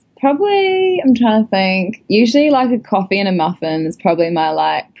race. Probably, I'm trying to think. Usually, like a coffee and a muffin is probably my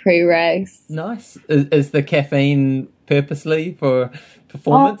like pre-race. Nice. Is the caffeine purposely for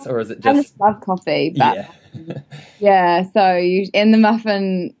performance, or is it I just? just love coffee, but Yeah. yeah. So and the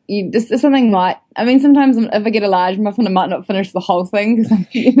muffin, you just it's something light. I mean, sometimes if I get a large muffin, I might not finish the whole thing because but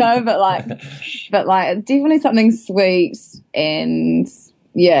it's definitely something sweet and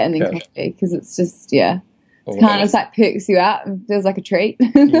and then Cool. coffee because it's just It's kind of like perks you out and feels like a treat.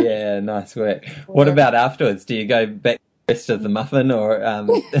 Yeah, nice work. What about afterwards? Do you go back to the rest of the muffin or?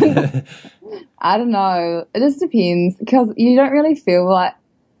 I don't know. It just depends because you don't really feel like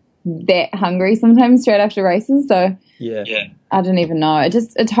that hungry sometimes straight after races. So Yeah. I don't even know. It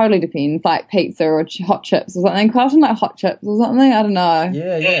totally depends. Like pizza or hot chips or something. Quite often like hot chips or something. I don't know.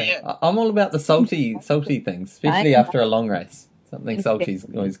 Yeah. I'm all about the salty things, especially after a long race. Something salty is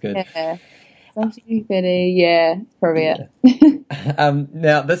always good. Yeah. Salty, fatty. Yeah, it's probably it.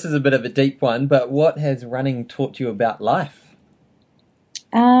 Now, this is a bit of a deep one, but what has running taught you about life?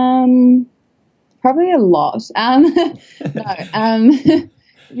 Probably a lot. No.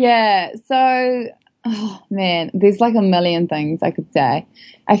 Yeah. So, oh man, there's like a million things I could say.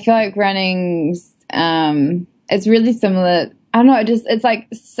 I feel like running's, it's really similar. I don't know. It's like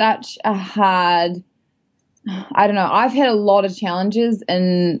such a hard, I don't know. I've had a lot of challenges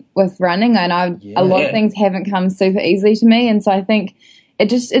with running, and a lot of things haven't come super easily to me. And so I think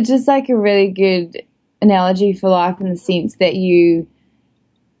it's just like a really good analogy for life in the sense that you've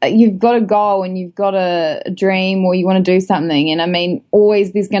got a goal and you've got a dream or you want to do something. And I mean,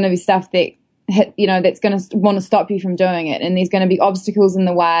 always there's going to be stuff that, that's going to want to stop you from doing it. And there's going to be obstacles in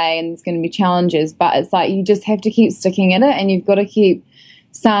the way and there's going to be challenges, but it's like, you just have to keep sticking at it and you've got to keep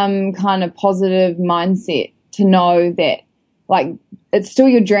some kind of positive mindset to know that like it's still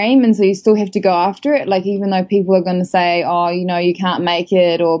your dream. And so you still have to go after it. Like, even though people are going to say, oh, you can't make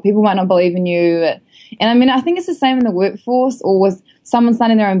it, or people might not believe in you. And I mean, I think it's the same in the workforce or with someone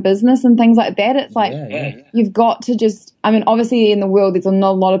starting their own business and things like that. It's like, you've got to just, I mean, obviously in the world, there's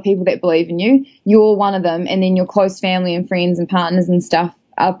not a lot of people that believe in you. You're one of them. And then your close family and friends and partners and stuff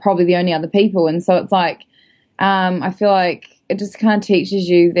are probably the only other people. And so it's like, I feel like it just kind of teaches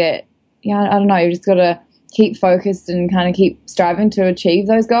you that, I don't know, you just got to keep focused and kind of keep striving to achieve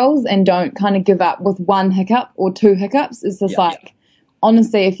those goals and don't kind of give up with one hiccup or two hiccups. It's just like,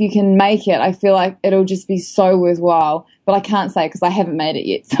 honestly, if you can make it, I feel like it'll just be so worthwhile. But I can't say because I haven't made it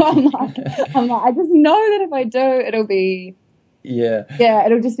yet. So I'm like, I just know that if I do, it'll be,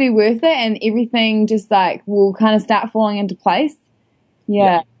 it'll just be worth it, and everything just like will kind of start falling into place.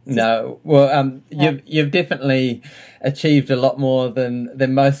 Yeah. No, well, you've definitely achieved a lot more than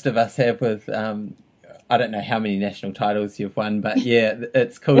most of us have with. I don't know how many national titles you've won, but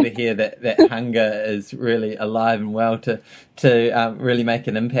it's cool to hear that hunger is really alive and well to really make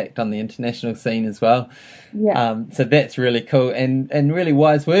an impact on the international scene as well. Yeah. So that's really cool and really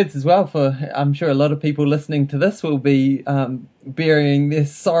wise words as well. For I'm sure a lot of people listening to this will be burying their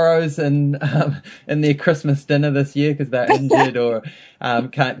sorrows in their Christmas dinner this year because they're injured or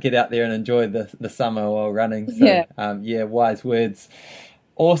can't get out there and enjoy the summer while running. So wise words.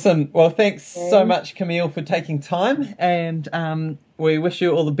 Awesome. Well, thanks so much, Camille, for taking time, and we wish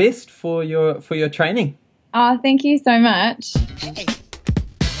you all the best for your training. Oh, thank you so much.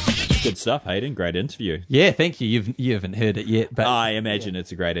 Good stuff, Hayden. Great interview. Yeah, thank you. You haven't heard it yet, but I imagine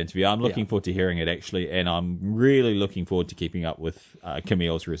it's a great interview. I'm looking forward to hearing it, actually, and I'm really looking forward to keeping up with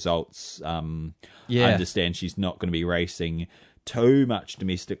Camille's results. I understand she's not going to be racing too much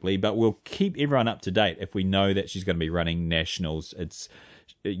domestically, but we'll keep everyone up to date if we know that she's going to be running nationals. It's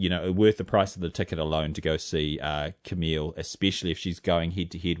worth the price of the ticket alone to go see Camille, especially if she's going head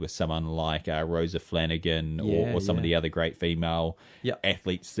to head with someone like Rosa Flanagan or some of the other great female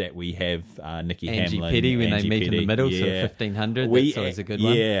athletes that we have, Nikki Hamlin, Petty, when they meet in the middle, sort of 1500. That's always a good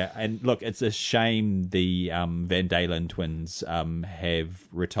one. Yeah, and look, it's a shame the Van Dalen twins have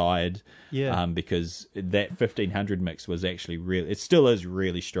retired. Because that 1500 mix was actually it still is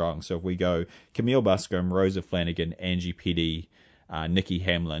really strong. So if we go Camille Buscombe, Rosa Flanagan, Angie Petty, Nikki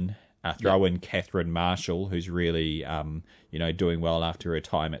Hamlin, throw in Catherine Marshall, who's really doing well after her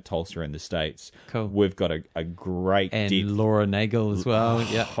time at Tulsa in the States. Cool. We've got a great and Laura Nagel as well.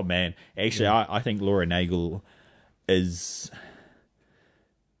 Oh man, actually, I think Laura Nagel is.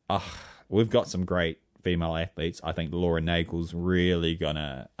 We've got some great female athletes. I think Laura Nagel's really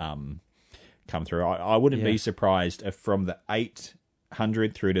gonna come through. I wouldn't be surprised if from the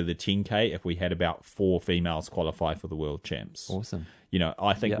 800 through to the 10K, if we had about 4 females qualify for the world champs. Awesome.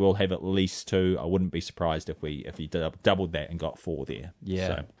 I think we'll have at least 2. I wouldn't be surprised if we doubled that and got 4 there.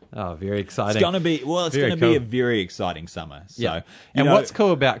 Yeah. So, very exciting. It's going to be a very exciting summer. So, and what's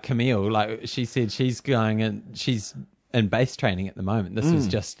cool about Camille, like she said, she's in base training at the moment. This was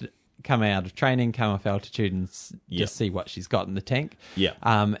just come out of training, come off altitude, and just see what she's got in the tank. Yeah.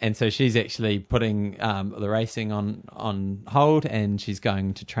 And so she's actually putting the racing on hold, and she's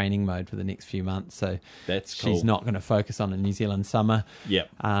going to training mode for the next few months. So That's she's cool. not going to focus on a New Zealand summer. Yep.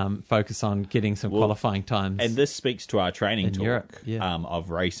 Focus on getting some qualifying times. And this speaks to our training In talk Europe, of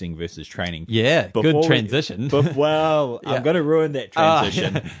racing versus training. Yeah, good transition. I'm going to ruin that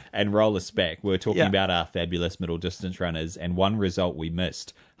transition yeah. and roll us back. We're talking Yeah. about our fabulous middle distance runners, and one result we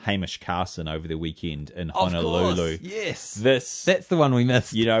missed, Hamish Carson over the weekend in Honolulu. Yes. That's the one we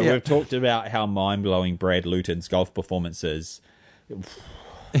missed. You know, we've talked about how mind-blowing Brad Luton's golf performance is.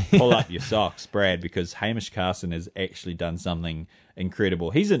 Pull up your socks, Brad, because Hamish Carson has actually done something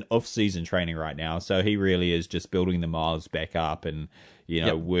incredible. He's in off-season training right now, so he really is just building the miles back up and,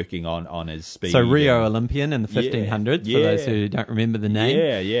 working on his speed. So Rio Olympian in the 1500s, for those who don't remember the name.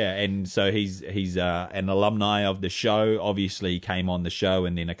 Yeah. And so he's an alumni of the show, obviously came on the show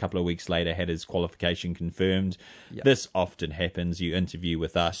and then a couple of weeks later had his qualification confirmed. Yep. This often happens. You interview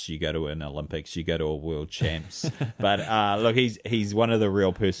with us, you go to an Olympics, you go to a World Champs. But look, he's one of the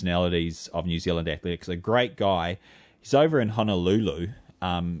real personalities of New Zealand athletics, a great guy. He's over in Honolulu.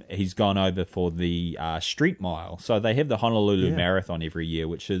 He's gone over for the street mile. So they have the Honolulu Marathon every year,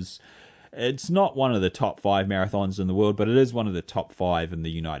 it's not one of the top 5 marathons in the world, but it is one of the top 5 in the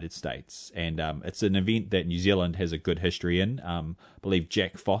United States. And it's an event that New Zealand has a good history in. I believe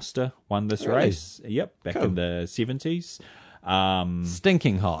Jack Foster won this race. Yep, back in the 70s.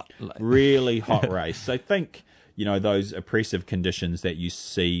 Stinking hot. Really hot race. So think, those oppressive conditions that you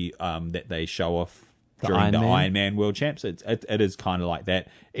see that they show off during the Ironman World Champs. It is kind of like that.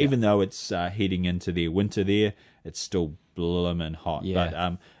 Even though it's heading into their winter there, it's still blooming hot. Yeah.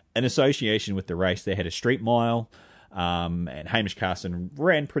 But in association with the race, they had a street mile, and Hamish Carson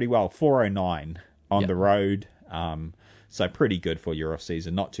ran pretty well, 4:09 on the road. So pretty good for your off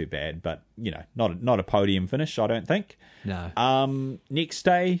season, not too bad, but not a podium finish, I don't think. No. Next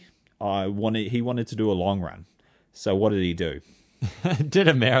day, he wanted to do a long run. So what did he do? Did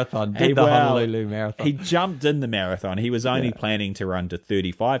a marathon. Honolulu Marathon. He jumped in the marathon. He was only planning to run to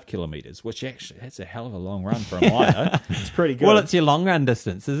 35 kilometres, which actually, that's a hell of a long run for a miner. It's pretty good. Well, it's your long run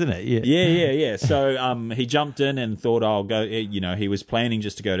distance, isn't it? Yeah. So he jumped in and thought, I'll go, he was planning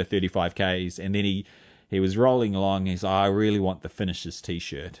just to go to 35 Ks, and then he was rolling along. He's like, I really want the finisher's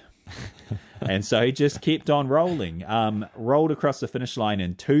T-shirt. And so he just kept on rolling. Rolled across the finish line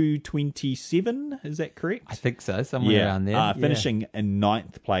in 2:27. Is that correct? I think so, somewhere around there. Finishing in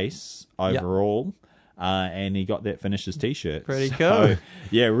 9th place overall. And he got that finisher's T-shirt. Pretty cool. So,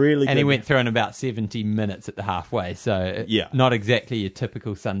 really good. And he went through in about 70 minutes at the halfway, so not exactly your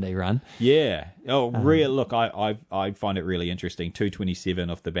typical Sunday run. Yeah. Look, I find it really interesting.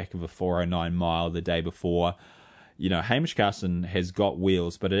 2:27 off the back of a 4:09 mile the day before. Hamish Carson has got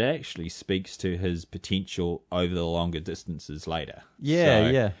wheels, but it actually speaks to his potential over the longer distances later.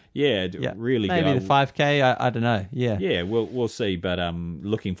 Yeah. Really maybe good. The 5K, I don't know. Yeah, we'll see. But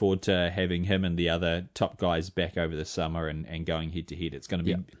looking forward to having him and the other top guys back over the summer and going head to head. It's going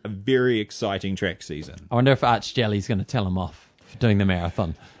to be a very exciting track season. I wonder if Arch Jelly's going to tell him off for doing the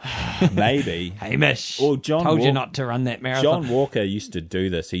marathon. Maybe. Hamish, well, told you not to run that marathon. John Walker used to do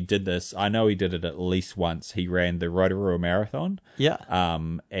this. He did this. I know he did it at least once. He ran the Rotorua Marathon. Yeah.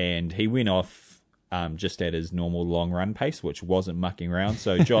 And he went off just at his normal long run pace, which wasn't mucking around.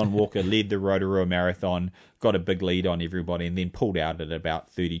 So John Walker led the Rotorua Marathon, got a big lead on everybody, and then pulled out at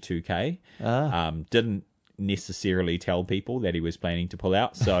about 32K. Didn't necessarily tell people that he was planning to pull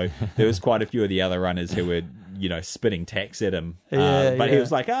out. So there was quite a few of the other runners who were, spitting tacks at him. But he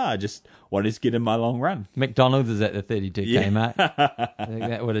was like, just wanted to get in my long run. McDonald's is at the 32K mark. I think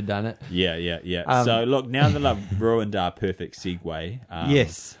that would have done it. Yeah. So look, now that I've ruined our perfect segue.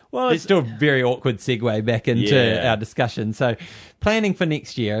 Yes. Well, it's still a very awkward segue back into our discussion. So planning for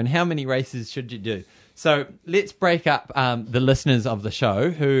next year and how many races should you do? So let's break up the listeners of the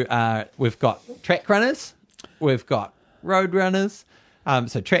show who we've got track runners, we've got road runners.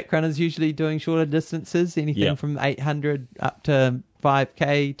 So track runners usually doing shorter distances, anything from 800 up to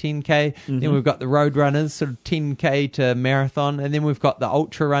 5K, 10K. Mm-hmm. Then we've got the road runners, sort of 10K to marathon. And then we've got the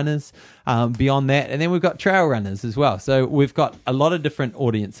ultra runners beyond that. And then we've got trail runners as well. So we've got a lot of different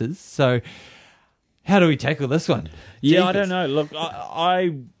audiences. So how do we tackle this one? Yeah, I don't know. Look,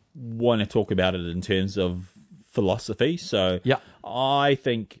 I want to talk about it in terms of philosophy. So I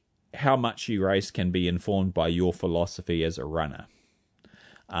think how much you race can be informed by your philosophy as a runner.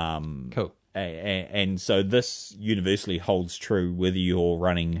 Cool. And so this universally holds true whether you're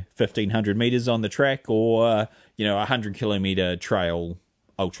running 1,500 meters on the track or 100-kilometer trail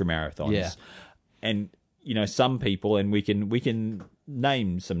ultra marathons. Yeah. And some people, and we can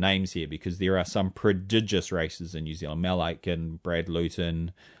name some names here because there are some prodigious races in New Zealand. Mel Aitken, Brad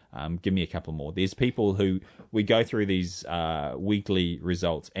Luton. Give me a couple more. There's people who we go through these weekly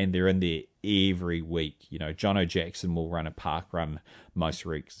results, and they're in there every week. You know, Jono Jackson will run a park run most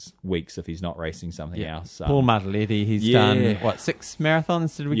weeks if he's not racing something else. Paul Martelletti, he's done, 6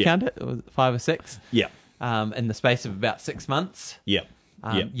 marathons? Did we count it? Or was it 5 or 6? Yeah. In the space of about 6 months. Yeah.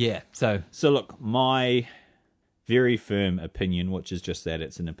 So look, my very firm opinion, which is just that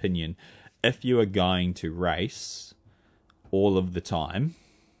it's an opinion, if you are going to race all of the time,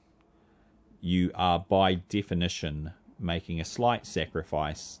 you are by definition making a slight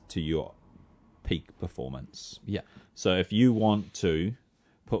sacrifice to your peak performance. Yeah. So if you want to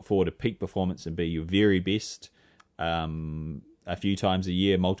put forward a peak performance and be your very best a few times a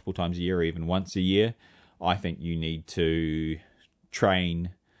year, multiple times a year, or even once a year, I think you need to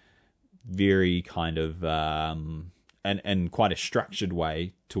train very kind of in quite a structured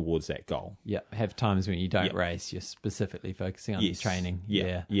way towards that goal. Yeah, have times when you don't race, you're specifically focusing on your training.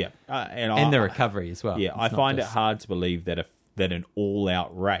 And the recovery as well. Yeah, I find it hard to believe that that an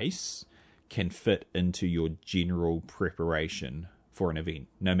all-out race can fit into your general preparation for an event,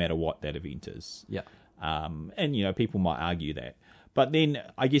 no matter what that event is. Yeah. And, you know, people might argue that. But then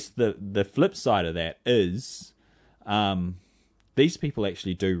I guess the flip side of that is these people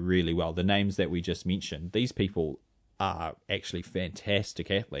actually do really well. The names that we just mentioned, these people are actually fantastic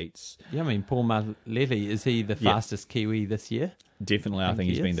athletes. Yeah, I mean, Paul Martelletti, is he the fastest Kiwi this year? Definitely. I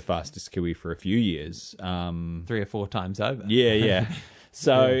think he's been the fastest Kiwi for a few years. 3 or 4 times over. Yeah.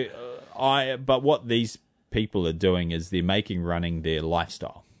 So, but what these people are doing is they're making running their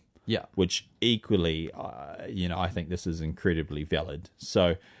lifestyle. Yeah. Which equally, I think this is incredibly valid.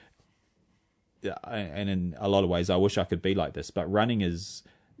 So, and in a lot of ways, I wish I could be like this, but running is,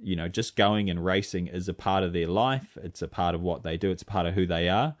 just going and racing is a part of their life. It's a part of what they do. It's a part of who they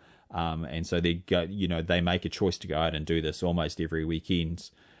are. And so they go, they make a choice to go out and do this almost every weekend.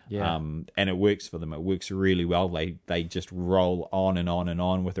 Yeah. And it works for them. It works really well. They just roll on and on and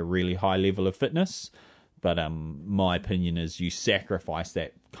on with a really high level of fitness. But my opinion is you sacrifice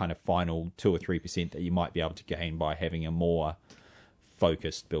that kind of final 2 or 3% that you might be able to gain by having a more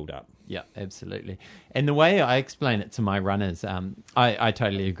focused build-up. Yeah, absolutely. And the way I explain it to my runners, I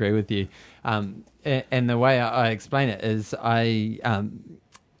totally agree with you. And the way I explain it is I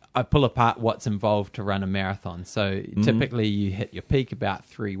pull apart what's involved to run a marathon. So typically you hit your peak about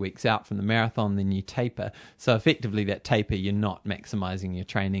 3 weeks out from the marathon, then you taper. So effectively that taper, you're not maximizing your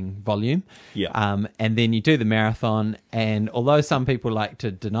training volume. Yeah. And then you do the marathon, and although some people like to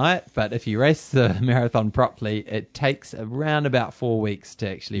deny it, but if you race the marathon properly, it takes around about 4 weeks to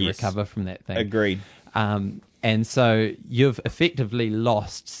actually recover from that thing. Agreed. And so you've effectively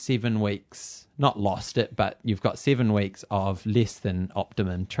lost 7 weeks. Not lost it, but you've got 7 weeks of less than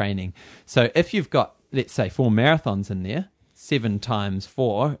optimum training. So if you've got, let's say, 4 marathons in there, 7 times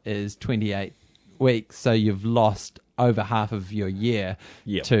 4 is 28 weeks. So you've lost over half of your year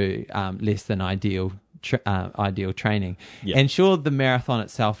to less than ideal training. Yep. And sure, the marathon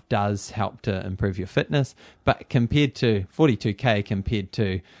itself does help to improve your fitness, but compared to 42K, compared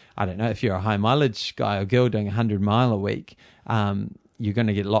to, I don't know, if you're a high mileage guy or girl doing 100 mile a week, you're going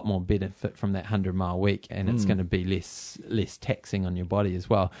to get a lot more benefit from that 100-mile week, and it's going to be less taxing on your body as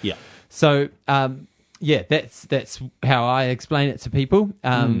well. Yeah. So, that's how I explain it to people.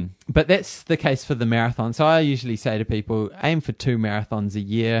 But that's the case for the marathon. So I usually say to people, aim for 2 marathons a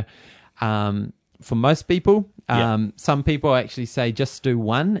year. For most people, some people actually say just do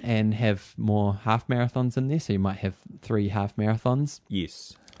 1 and have more half marathons in there. So you might have 3 half marathons.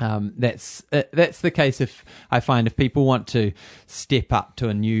 Yes. That's the case if people want to step up to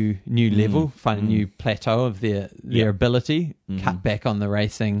a new level, find a new plateau of their ability, cut back on the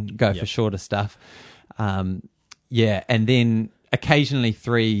racing, go for shorter stuff. And then occasionally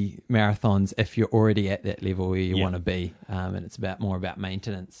 3 marathons if you're already at that level where you want to be, and it's more about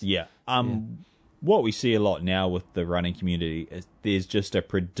maintenance. Yeah. What we see a lot now with the running community is there's just a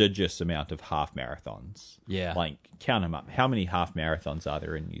prodigious amount of half marathons. Yeah. Like, count them up. How many half marathons are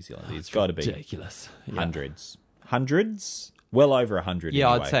there in New Zealand? There's got to be ridiculous. Hundreds. Hundreds? Well over 100. Yeah,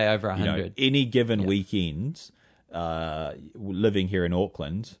 anyway. I'd say over 100. Any given weekend, living here in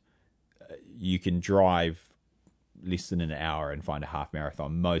Auckland, you can drive less than an hour and find a half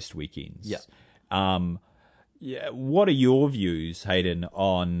marathon most weekends. Yeah. What are your views, Hayden,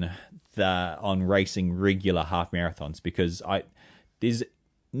 on racing regular half marathons? Because there's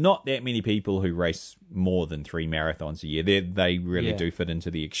not that many people who race more than 3 marathons a year. They really do fit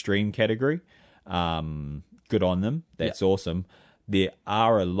into the extreme category. Good on them. That's awesome. There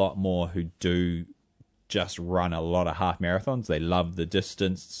are a lot more who do just run a lot of half marathons. They love the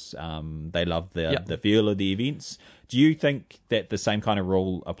distance. They love the feel of the events. Do you think that the same kind of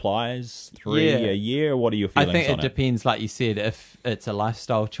rule applies? 3 a year? What are your feelings on it? I think it depends, like you said, if it's a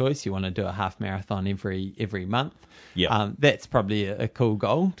lifestyle choice, you want to do a half marathon every month. Yeah. That's probably a cool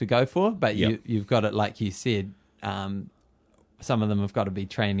goal to go for, but you've got it, like you said, some of them have got to be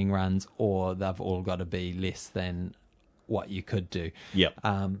training runs, or they've all got to be less than what you could do. Yep.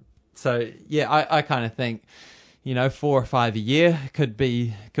 I kind of think, 4 or 5 a year could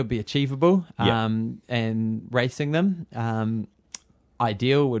be achievable. And racing them,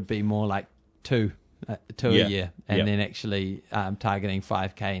 ideal would be more like two a year, and then actually targeting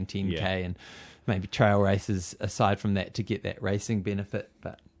 5K and 10K and maybe trail races aside from that to get that racing benefit.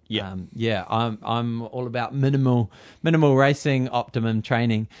 But I'm all about minimal racing, optimum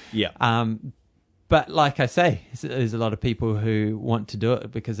training. But like I say, there's a lot of people who want to do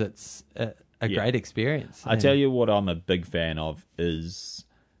it because it's a great experience. I tell you what I'm a big fan of is,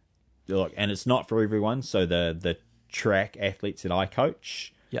 look, and it's not for everyone, so the track athletes that I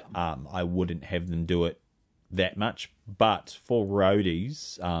coach, I wouldn't have them do it that much, but for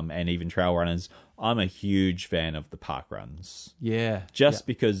roadies and even trail runners, I'm a huge fan of the park runs.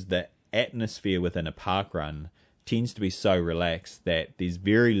 Because the atmosphere within a park run tends to be so relaxed that there's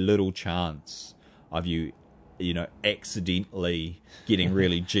very little chance of you accidentally getting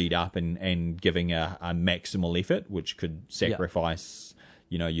really G'd up and giving a maximal effort, which could sacrifice,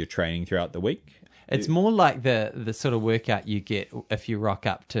 your training throughout the week. It's more like the sort of workout you get if you rock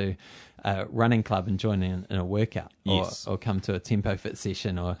up to a running club and join in a workout, or come to a Tempo Fit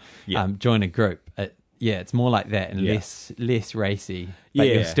session, or join a group. It's more like that and less racy, but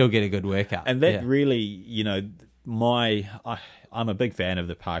you'll still get a good workout. And that really, I'm a big fan of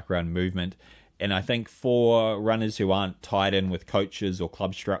the park run movement. And I think for runners who aren't tied in with coaches or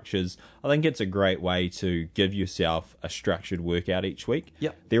club structures, I think it's a great way to give yourself a structured workout each week.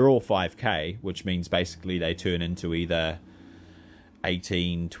 They're all 5K, which means basically they turn into either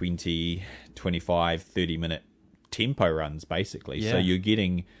 18, 20, 25, 30-minute tempo runs, basically. So you're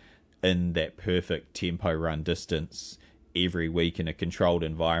getting in that perfect tempo run distance every week in a controlled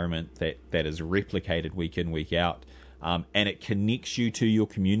environment that is replicated week in, week out. And it connects you to your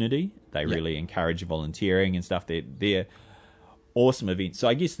community. They really encourage volunteering and stuff. They're awesome events. So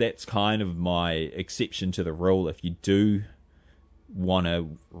I guess that's kind of my exception to the rule. If you do want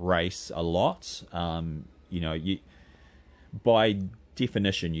to race a lot, you by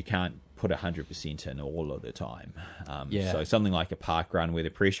definition, you can't put 100% in all of the time. So something like a park run where the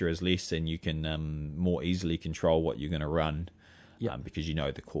pressure is less and you can more easily control what you're going to run because you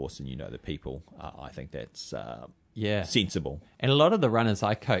know the course and you know the people. I think that's sensible. And a lot of the runners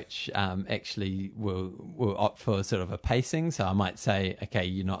I coach actually will opt for sort of a pacing. So I might say, okay,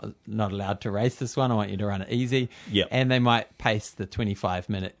 you're not allowed to race this one. I want you to run it easy. And they might pace the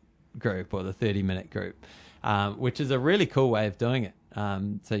 25-minute group or the 30-minute group, which is a really cool way of doing it.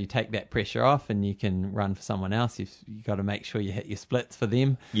 So you take that pressure off and you can run for someone else. You've got to make sure you hit your splits for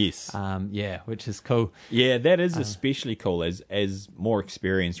them. Which is cool. That is especially cool as more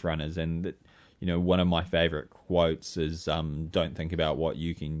experienced runners. And one of my favorite quotes is, don't think about what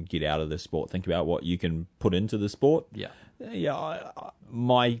you can get out of the sport. Think about what you can put into the sport. We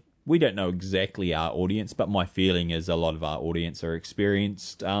don't know exactly our audience, but my feeling is a lot of our audience are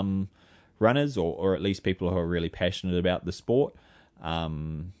experienced runners or at least people who are really passionate about the sport.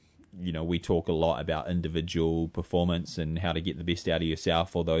 We talk a lot about individual performance and how to get the best out of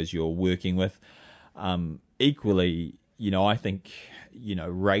yourself or those you're working with. Equally, I think,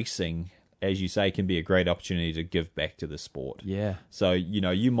 racing, as you say, can be a great opportunity to give back to the sport. So,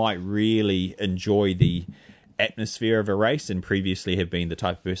 you might really enjoy the atmosphere of a race and previously have been the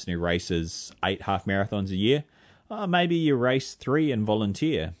type of person who races 8 half marathons a year. Maybe you race 3 and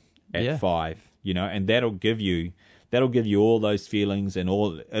volunteer at 5, and that'll give you all those feelings and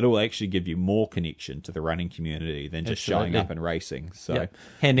it'll actually give you more connection to the running community than just showing up and racing. So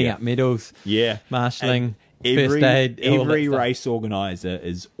handing out medals, marshalling, first aid. Every race organizer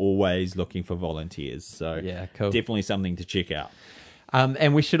is always looking for volunteers. So cool. Definitely something to check out.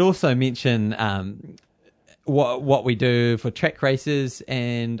 And we should also mention what we do for track races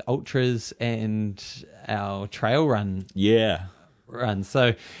and ultras and our trail run.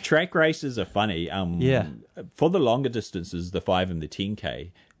 So track races are funny. For the longer distances, the 5 and the 10K,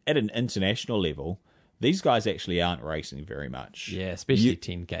 at an international level, these guys actually aren't racing very much. Especially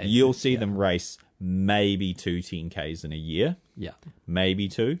 10K. You'll see them race maybe 2 10Ks in a year. Maybe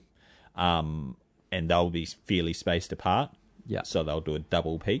 2. And they'll be fairly spaced apart. So they'll do a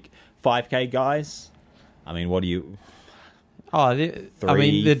double peak. 5K guys, I mean, Oh,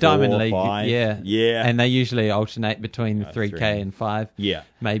 the Diamond 4, League, 5. yeah, and they usually alternate between the 3K 3. and 5. Yeah.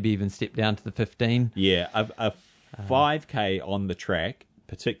 Maybe even step down to the 15. Yeah, a 5K on the track,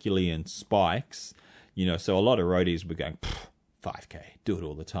 particularly in spikes, so a lot of roadies were going, 5K, do it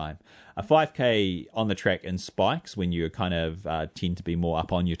all the time. A 5K on the track in spikes, when you kind of tend to be more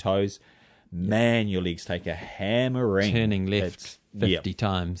up on your toes, man, your legs take a hammering. Turning left 50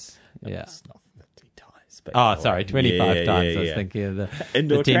 times. Yeah. It's not 50 times. But 25 times. I was thinking of the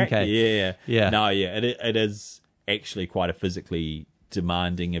indoor the 10K. track. Yeah. Yeah. No, yeah, it is actually quite a physically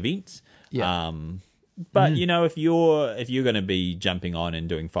demanding event. Yeah. But if you're going to be jumping on and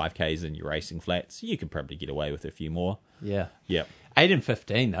doing 5Ks and you're racing flats, you could probably get away with a few more. Yeah. Yep. 8 and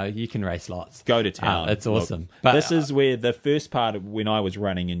 15 though, you can race lots. Go to town. It's awesome. Look, But this is where the first part of when I was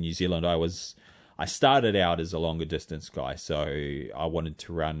running in New Zealand, I started out as a longer distance guy, so I wanted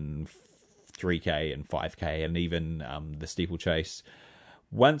to run 3K and 5K and even the steeplechase.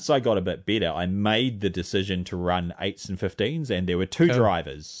 Once I got a bit better, I made the decision to run 8s and 15s, and there were two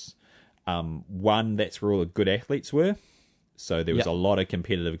drivers. One, that's where all the good athletes were. So there was a lot of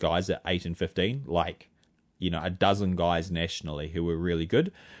competitive guys at 8 and 15, like, a dozen guys nationally who were really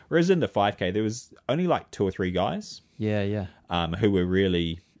good. Whereas in the 5K, there was only like 2 or 3 guys who were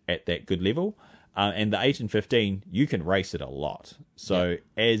really at that good level. And the 8 and 15, you can race it a lot. So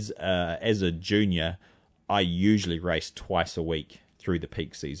as a junior, I usually raced twice a week through the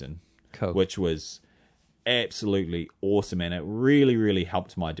peak season, which was absolutely awesome, and it really, really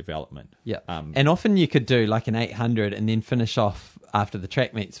helped my development. Yeah. And often you could do like an 800 and then finish off after the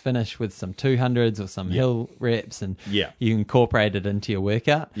track meets finish with some 200s or some hill reps, and you incorporate it into your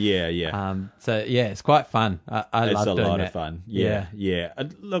workout. Yeah. So it's quite fun. I love doing that. It's a lot of fun. Yeah.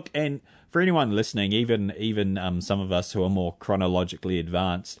 Look, and for anyone listening, even some of us who are more chronologically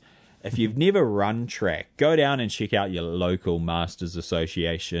advanced, if you've never run track, go down and check out your local Masters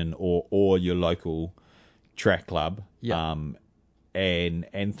Association or your local track club,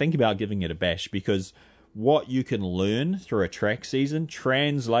 and think about giving it a bash, because what you can learn through a track season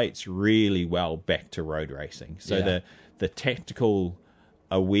translates really well back to road racing. So the tactical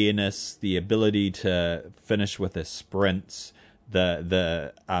awareness, the ability to finish with a sprint,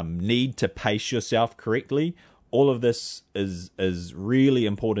 the need to pace yourself correctly, all of this is really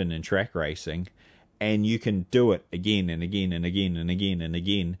important in track racing. And you can do it again and again and again and again and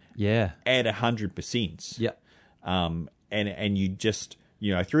again. Yeah. At 100%. Yeah. And you just,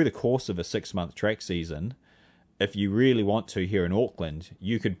 through the course of a 6-month track season, if you really want to here in Auckland,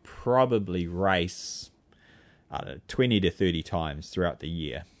 you could probably race, 20 to 30 times throughout the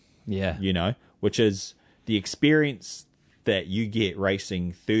year. Yeah. Which is the experience that you get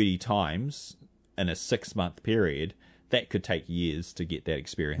racing 30 times in a 6-month period. That could take years to get that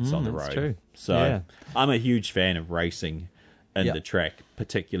experience on the road. True. So I'm a huge fan of racing in the track,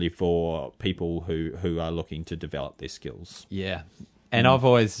 particularly for people who are looking to develop their skills. Yeah. And I've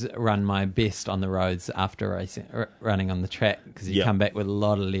always run my best on the roads after running on the track, because you come back with a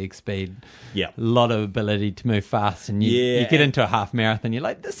lot of leg speed, a lot of ability to move fast, and you get into a half marathon, you're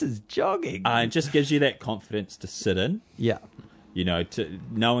like, this is jogging. It just gives you that confidence to sit in. Yeah. To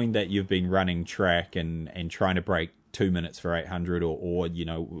knowing that you've been running track and trying to break 2 minutes for 800 or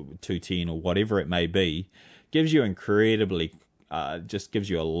 210 or whatever it may be, gives you just gives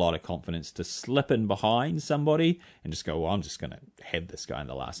you a lot of confidence to slip in behind somebody and just go, well, I'm just going to have this guy in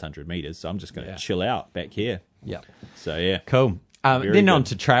the last 100 meters, so I'm just going to chill out back here. Yeah. So cool. Then on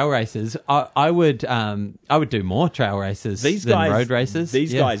to trail races. I would do more trail races than road races.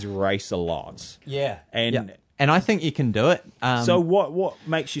 These guys race a lot. Yeah. And I think you can do it. So what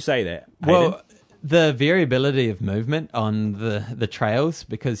makes you say that, Hayden? Well, the variability of movement on the trails,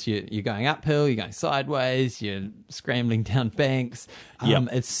 because you're going uphill, you're going sideways, you're scrambling down banks.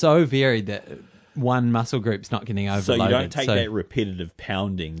 It's so varied that one muscle group's not getting overloaded. So you don't take that repetitive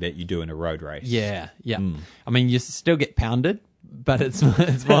pounding that you do in a road race. Yeah. I mean, you still get pounded, but it's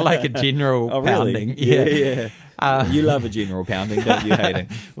more like a general pounding. Yeah. You love a general pounding, don't you, Hayden?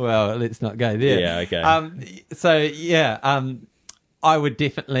 Well, let's not go there. Yeah, okay. I would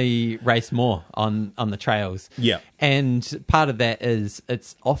definitely race more on the trails. Yeah. And part of that is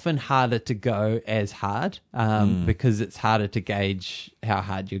it's often harder to go as hard because it's harder to gauge how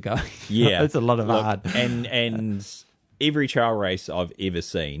hard you're going. Yeah. It's a lot of hard. And every trail race I've ever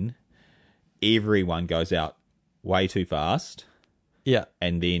seen, everyone goes out way too fast. Yeah.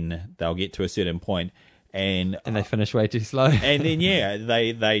 And then they'll get to a certain point and they finish way too slow. And then,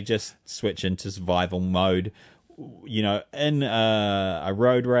 they just switch into survival mode, you know, in a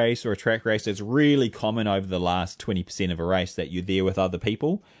road race or a track race, it's really common over the last 20% of a race that you're there with other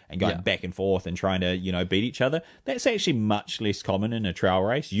people and going back and forth and trying to, you know, beat each other. That's actually much less common in a trail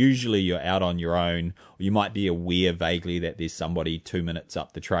race. Usually you're out on your own, or you might be aware vaguely that there's somebody 2 minutes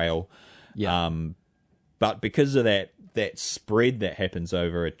up the trail. Yeah. But because of that spread that happens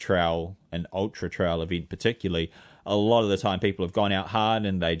over a trail, an ultra trail event particularly, a lot of the time people have gone out hard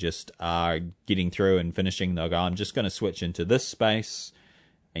and they just are getting through and finishing. They'll go, I'm just going to switch into this space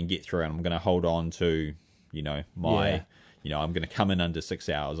and get through, and I'm going to hold on to, you know, you know, I'm going to come in under 6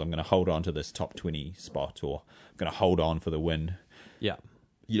 hours. I'm going to hold on to this top 20 spot, or I'm going to hold on for the win. Yeah.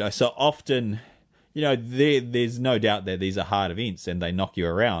 You know, so often, you know, there's no doubt that these are hard events and they knock you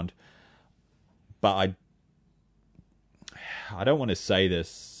around. But I don't want to say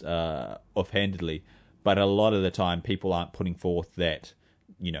this offhandedly, but a lot of the time people aren't putting forth that,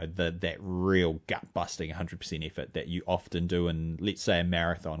 you know, that real gut-busting 100% effort that you often do in, let's say, a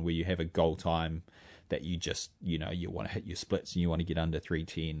marathon where you have a goal time that you just, you know, you want to hit your splits and you want to get under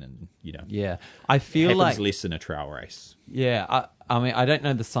 3:10, and, you know. Yeah. I feel happens like less in a trail race. Yeah, I mean, I don't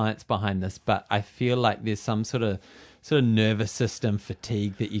know the science behind this, but I feel like there's some sort of nervous system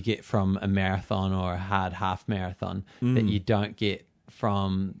fatigue that you get from a marathon or a hard half marathon that you don't get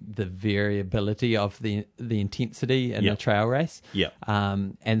from the variability of the intensity in a trail race. Yeah.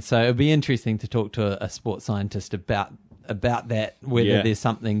 And so it'll be interesting to talk to a sports scientist about that, whether there's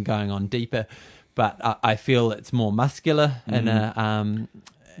something going on deeper. But I feel it's more muscular in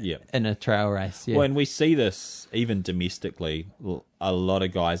a trail race. Yeah. Well, and we see this even domestically. A lot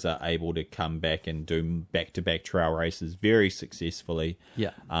of guys are able to come back and do back-to-back trail races very successfully.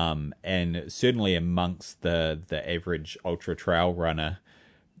 Yeah. And certainly amongst the average ultra trail runner,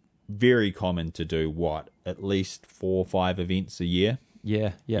 very common to do at least 4 or 5 events a year.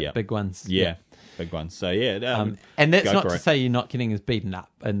 Yeah, big ones. Yeah, big ones. So and that's not to say you're not getting as beaten up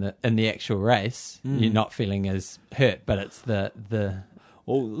in the actual race. You're not feeling as hurt, but it's the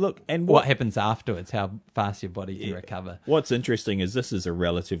well, look, and what happens afterwards, how fast your body can recover. What's interesting is this is a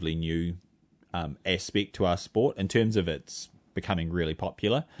relatively new aspect to our sport in terms of its becoming really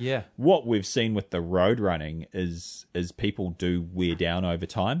popular. Yeah. What we've seen with the road running is people do wear down over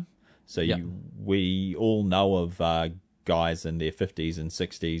time. So we all know of guys in their 50s and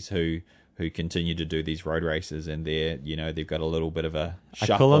 60s who continue to do these road races, and they've got a little bit of a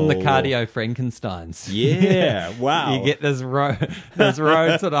shuffle. I call them the cardio Frankensteins. Yeah, wow. You get this road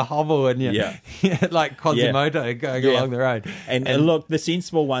sort of hobble, and like Quasimodo going along the road. And look, the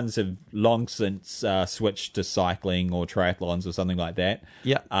sensible ones have long since switched to cycling or triathlons or something like that.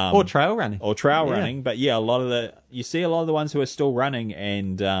 Yeah, or trail running. Running. But you see a lot of the ones who are still running,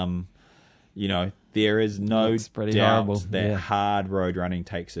 and there is no doubt that hard road running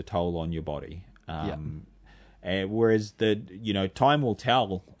takes a toll on your body. And whereas time will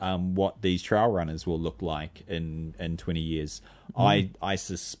tell what these trail runners will look like in 20 years. I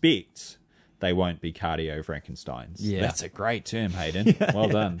suspect they won't be cardio Frankensteins. Yeah. That's a great term, Hayden. Well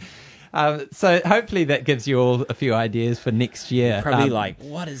done. So hopefully that gives you all a few ideas for next year. Probably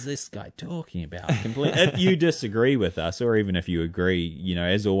what is this guy talking about? If you disagree with us, or even if you agree,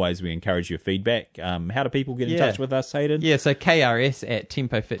 as always, we encourage your feedback. How do people get in touch with us, Hayden? Yeah, so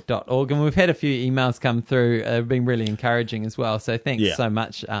krs@tempofit.org. And we've had a few emails come through. Been really encouraging as well. So thanks so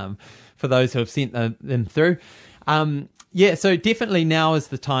much for those who have sent them through. So definitely now is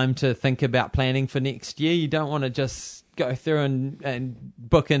the time to think about planning for next year. You don't want to just go through and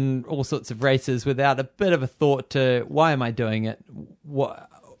book in all sorts of races without a bit of a thought to why am I doing it? What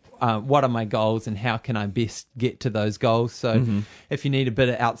are my goals, and how can I best get to those goals? So if you need a bit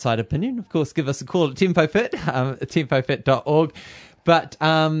of outside opinion, of course, give us a call at TempoFit, tempofit.org. But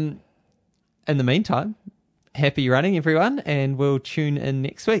in the meantime, happy running, everyone, and we'll tune in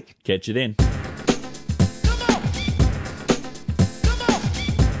next week. Catch you then.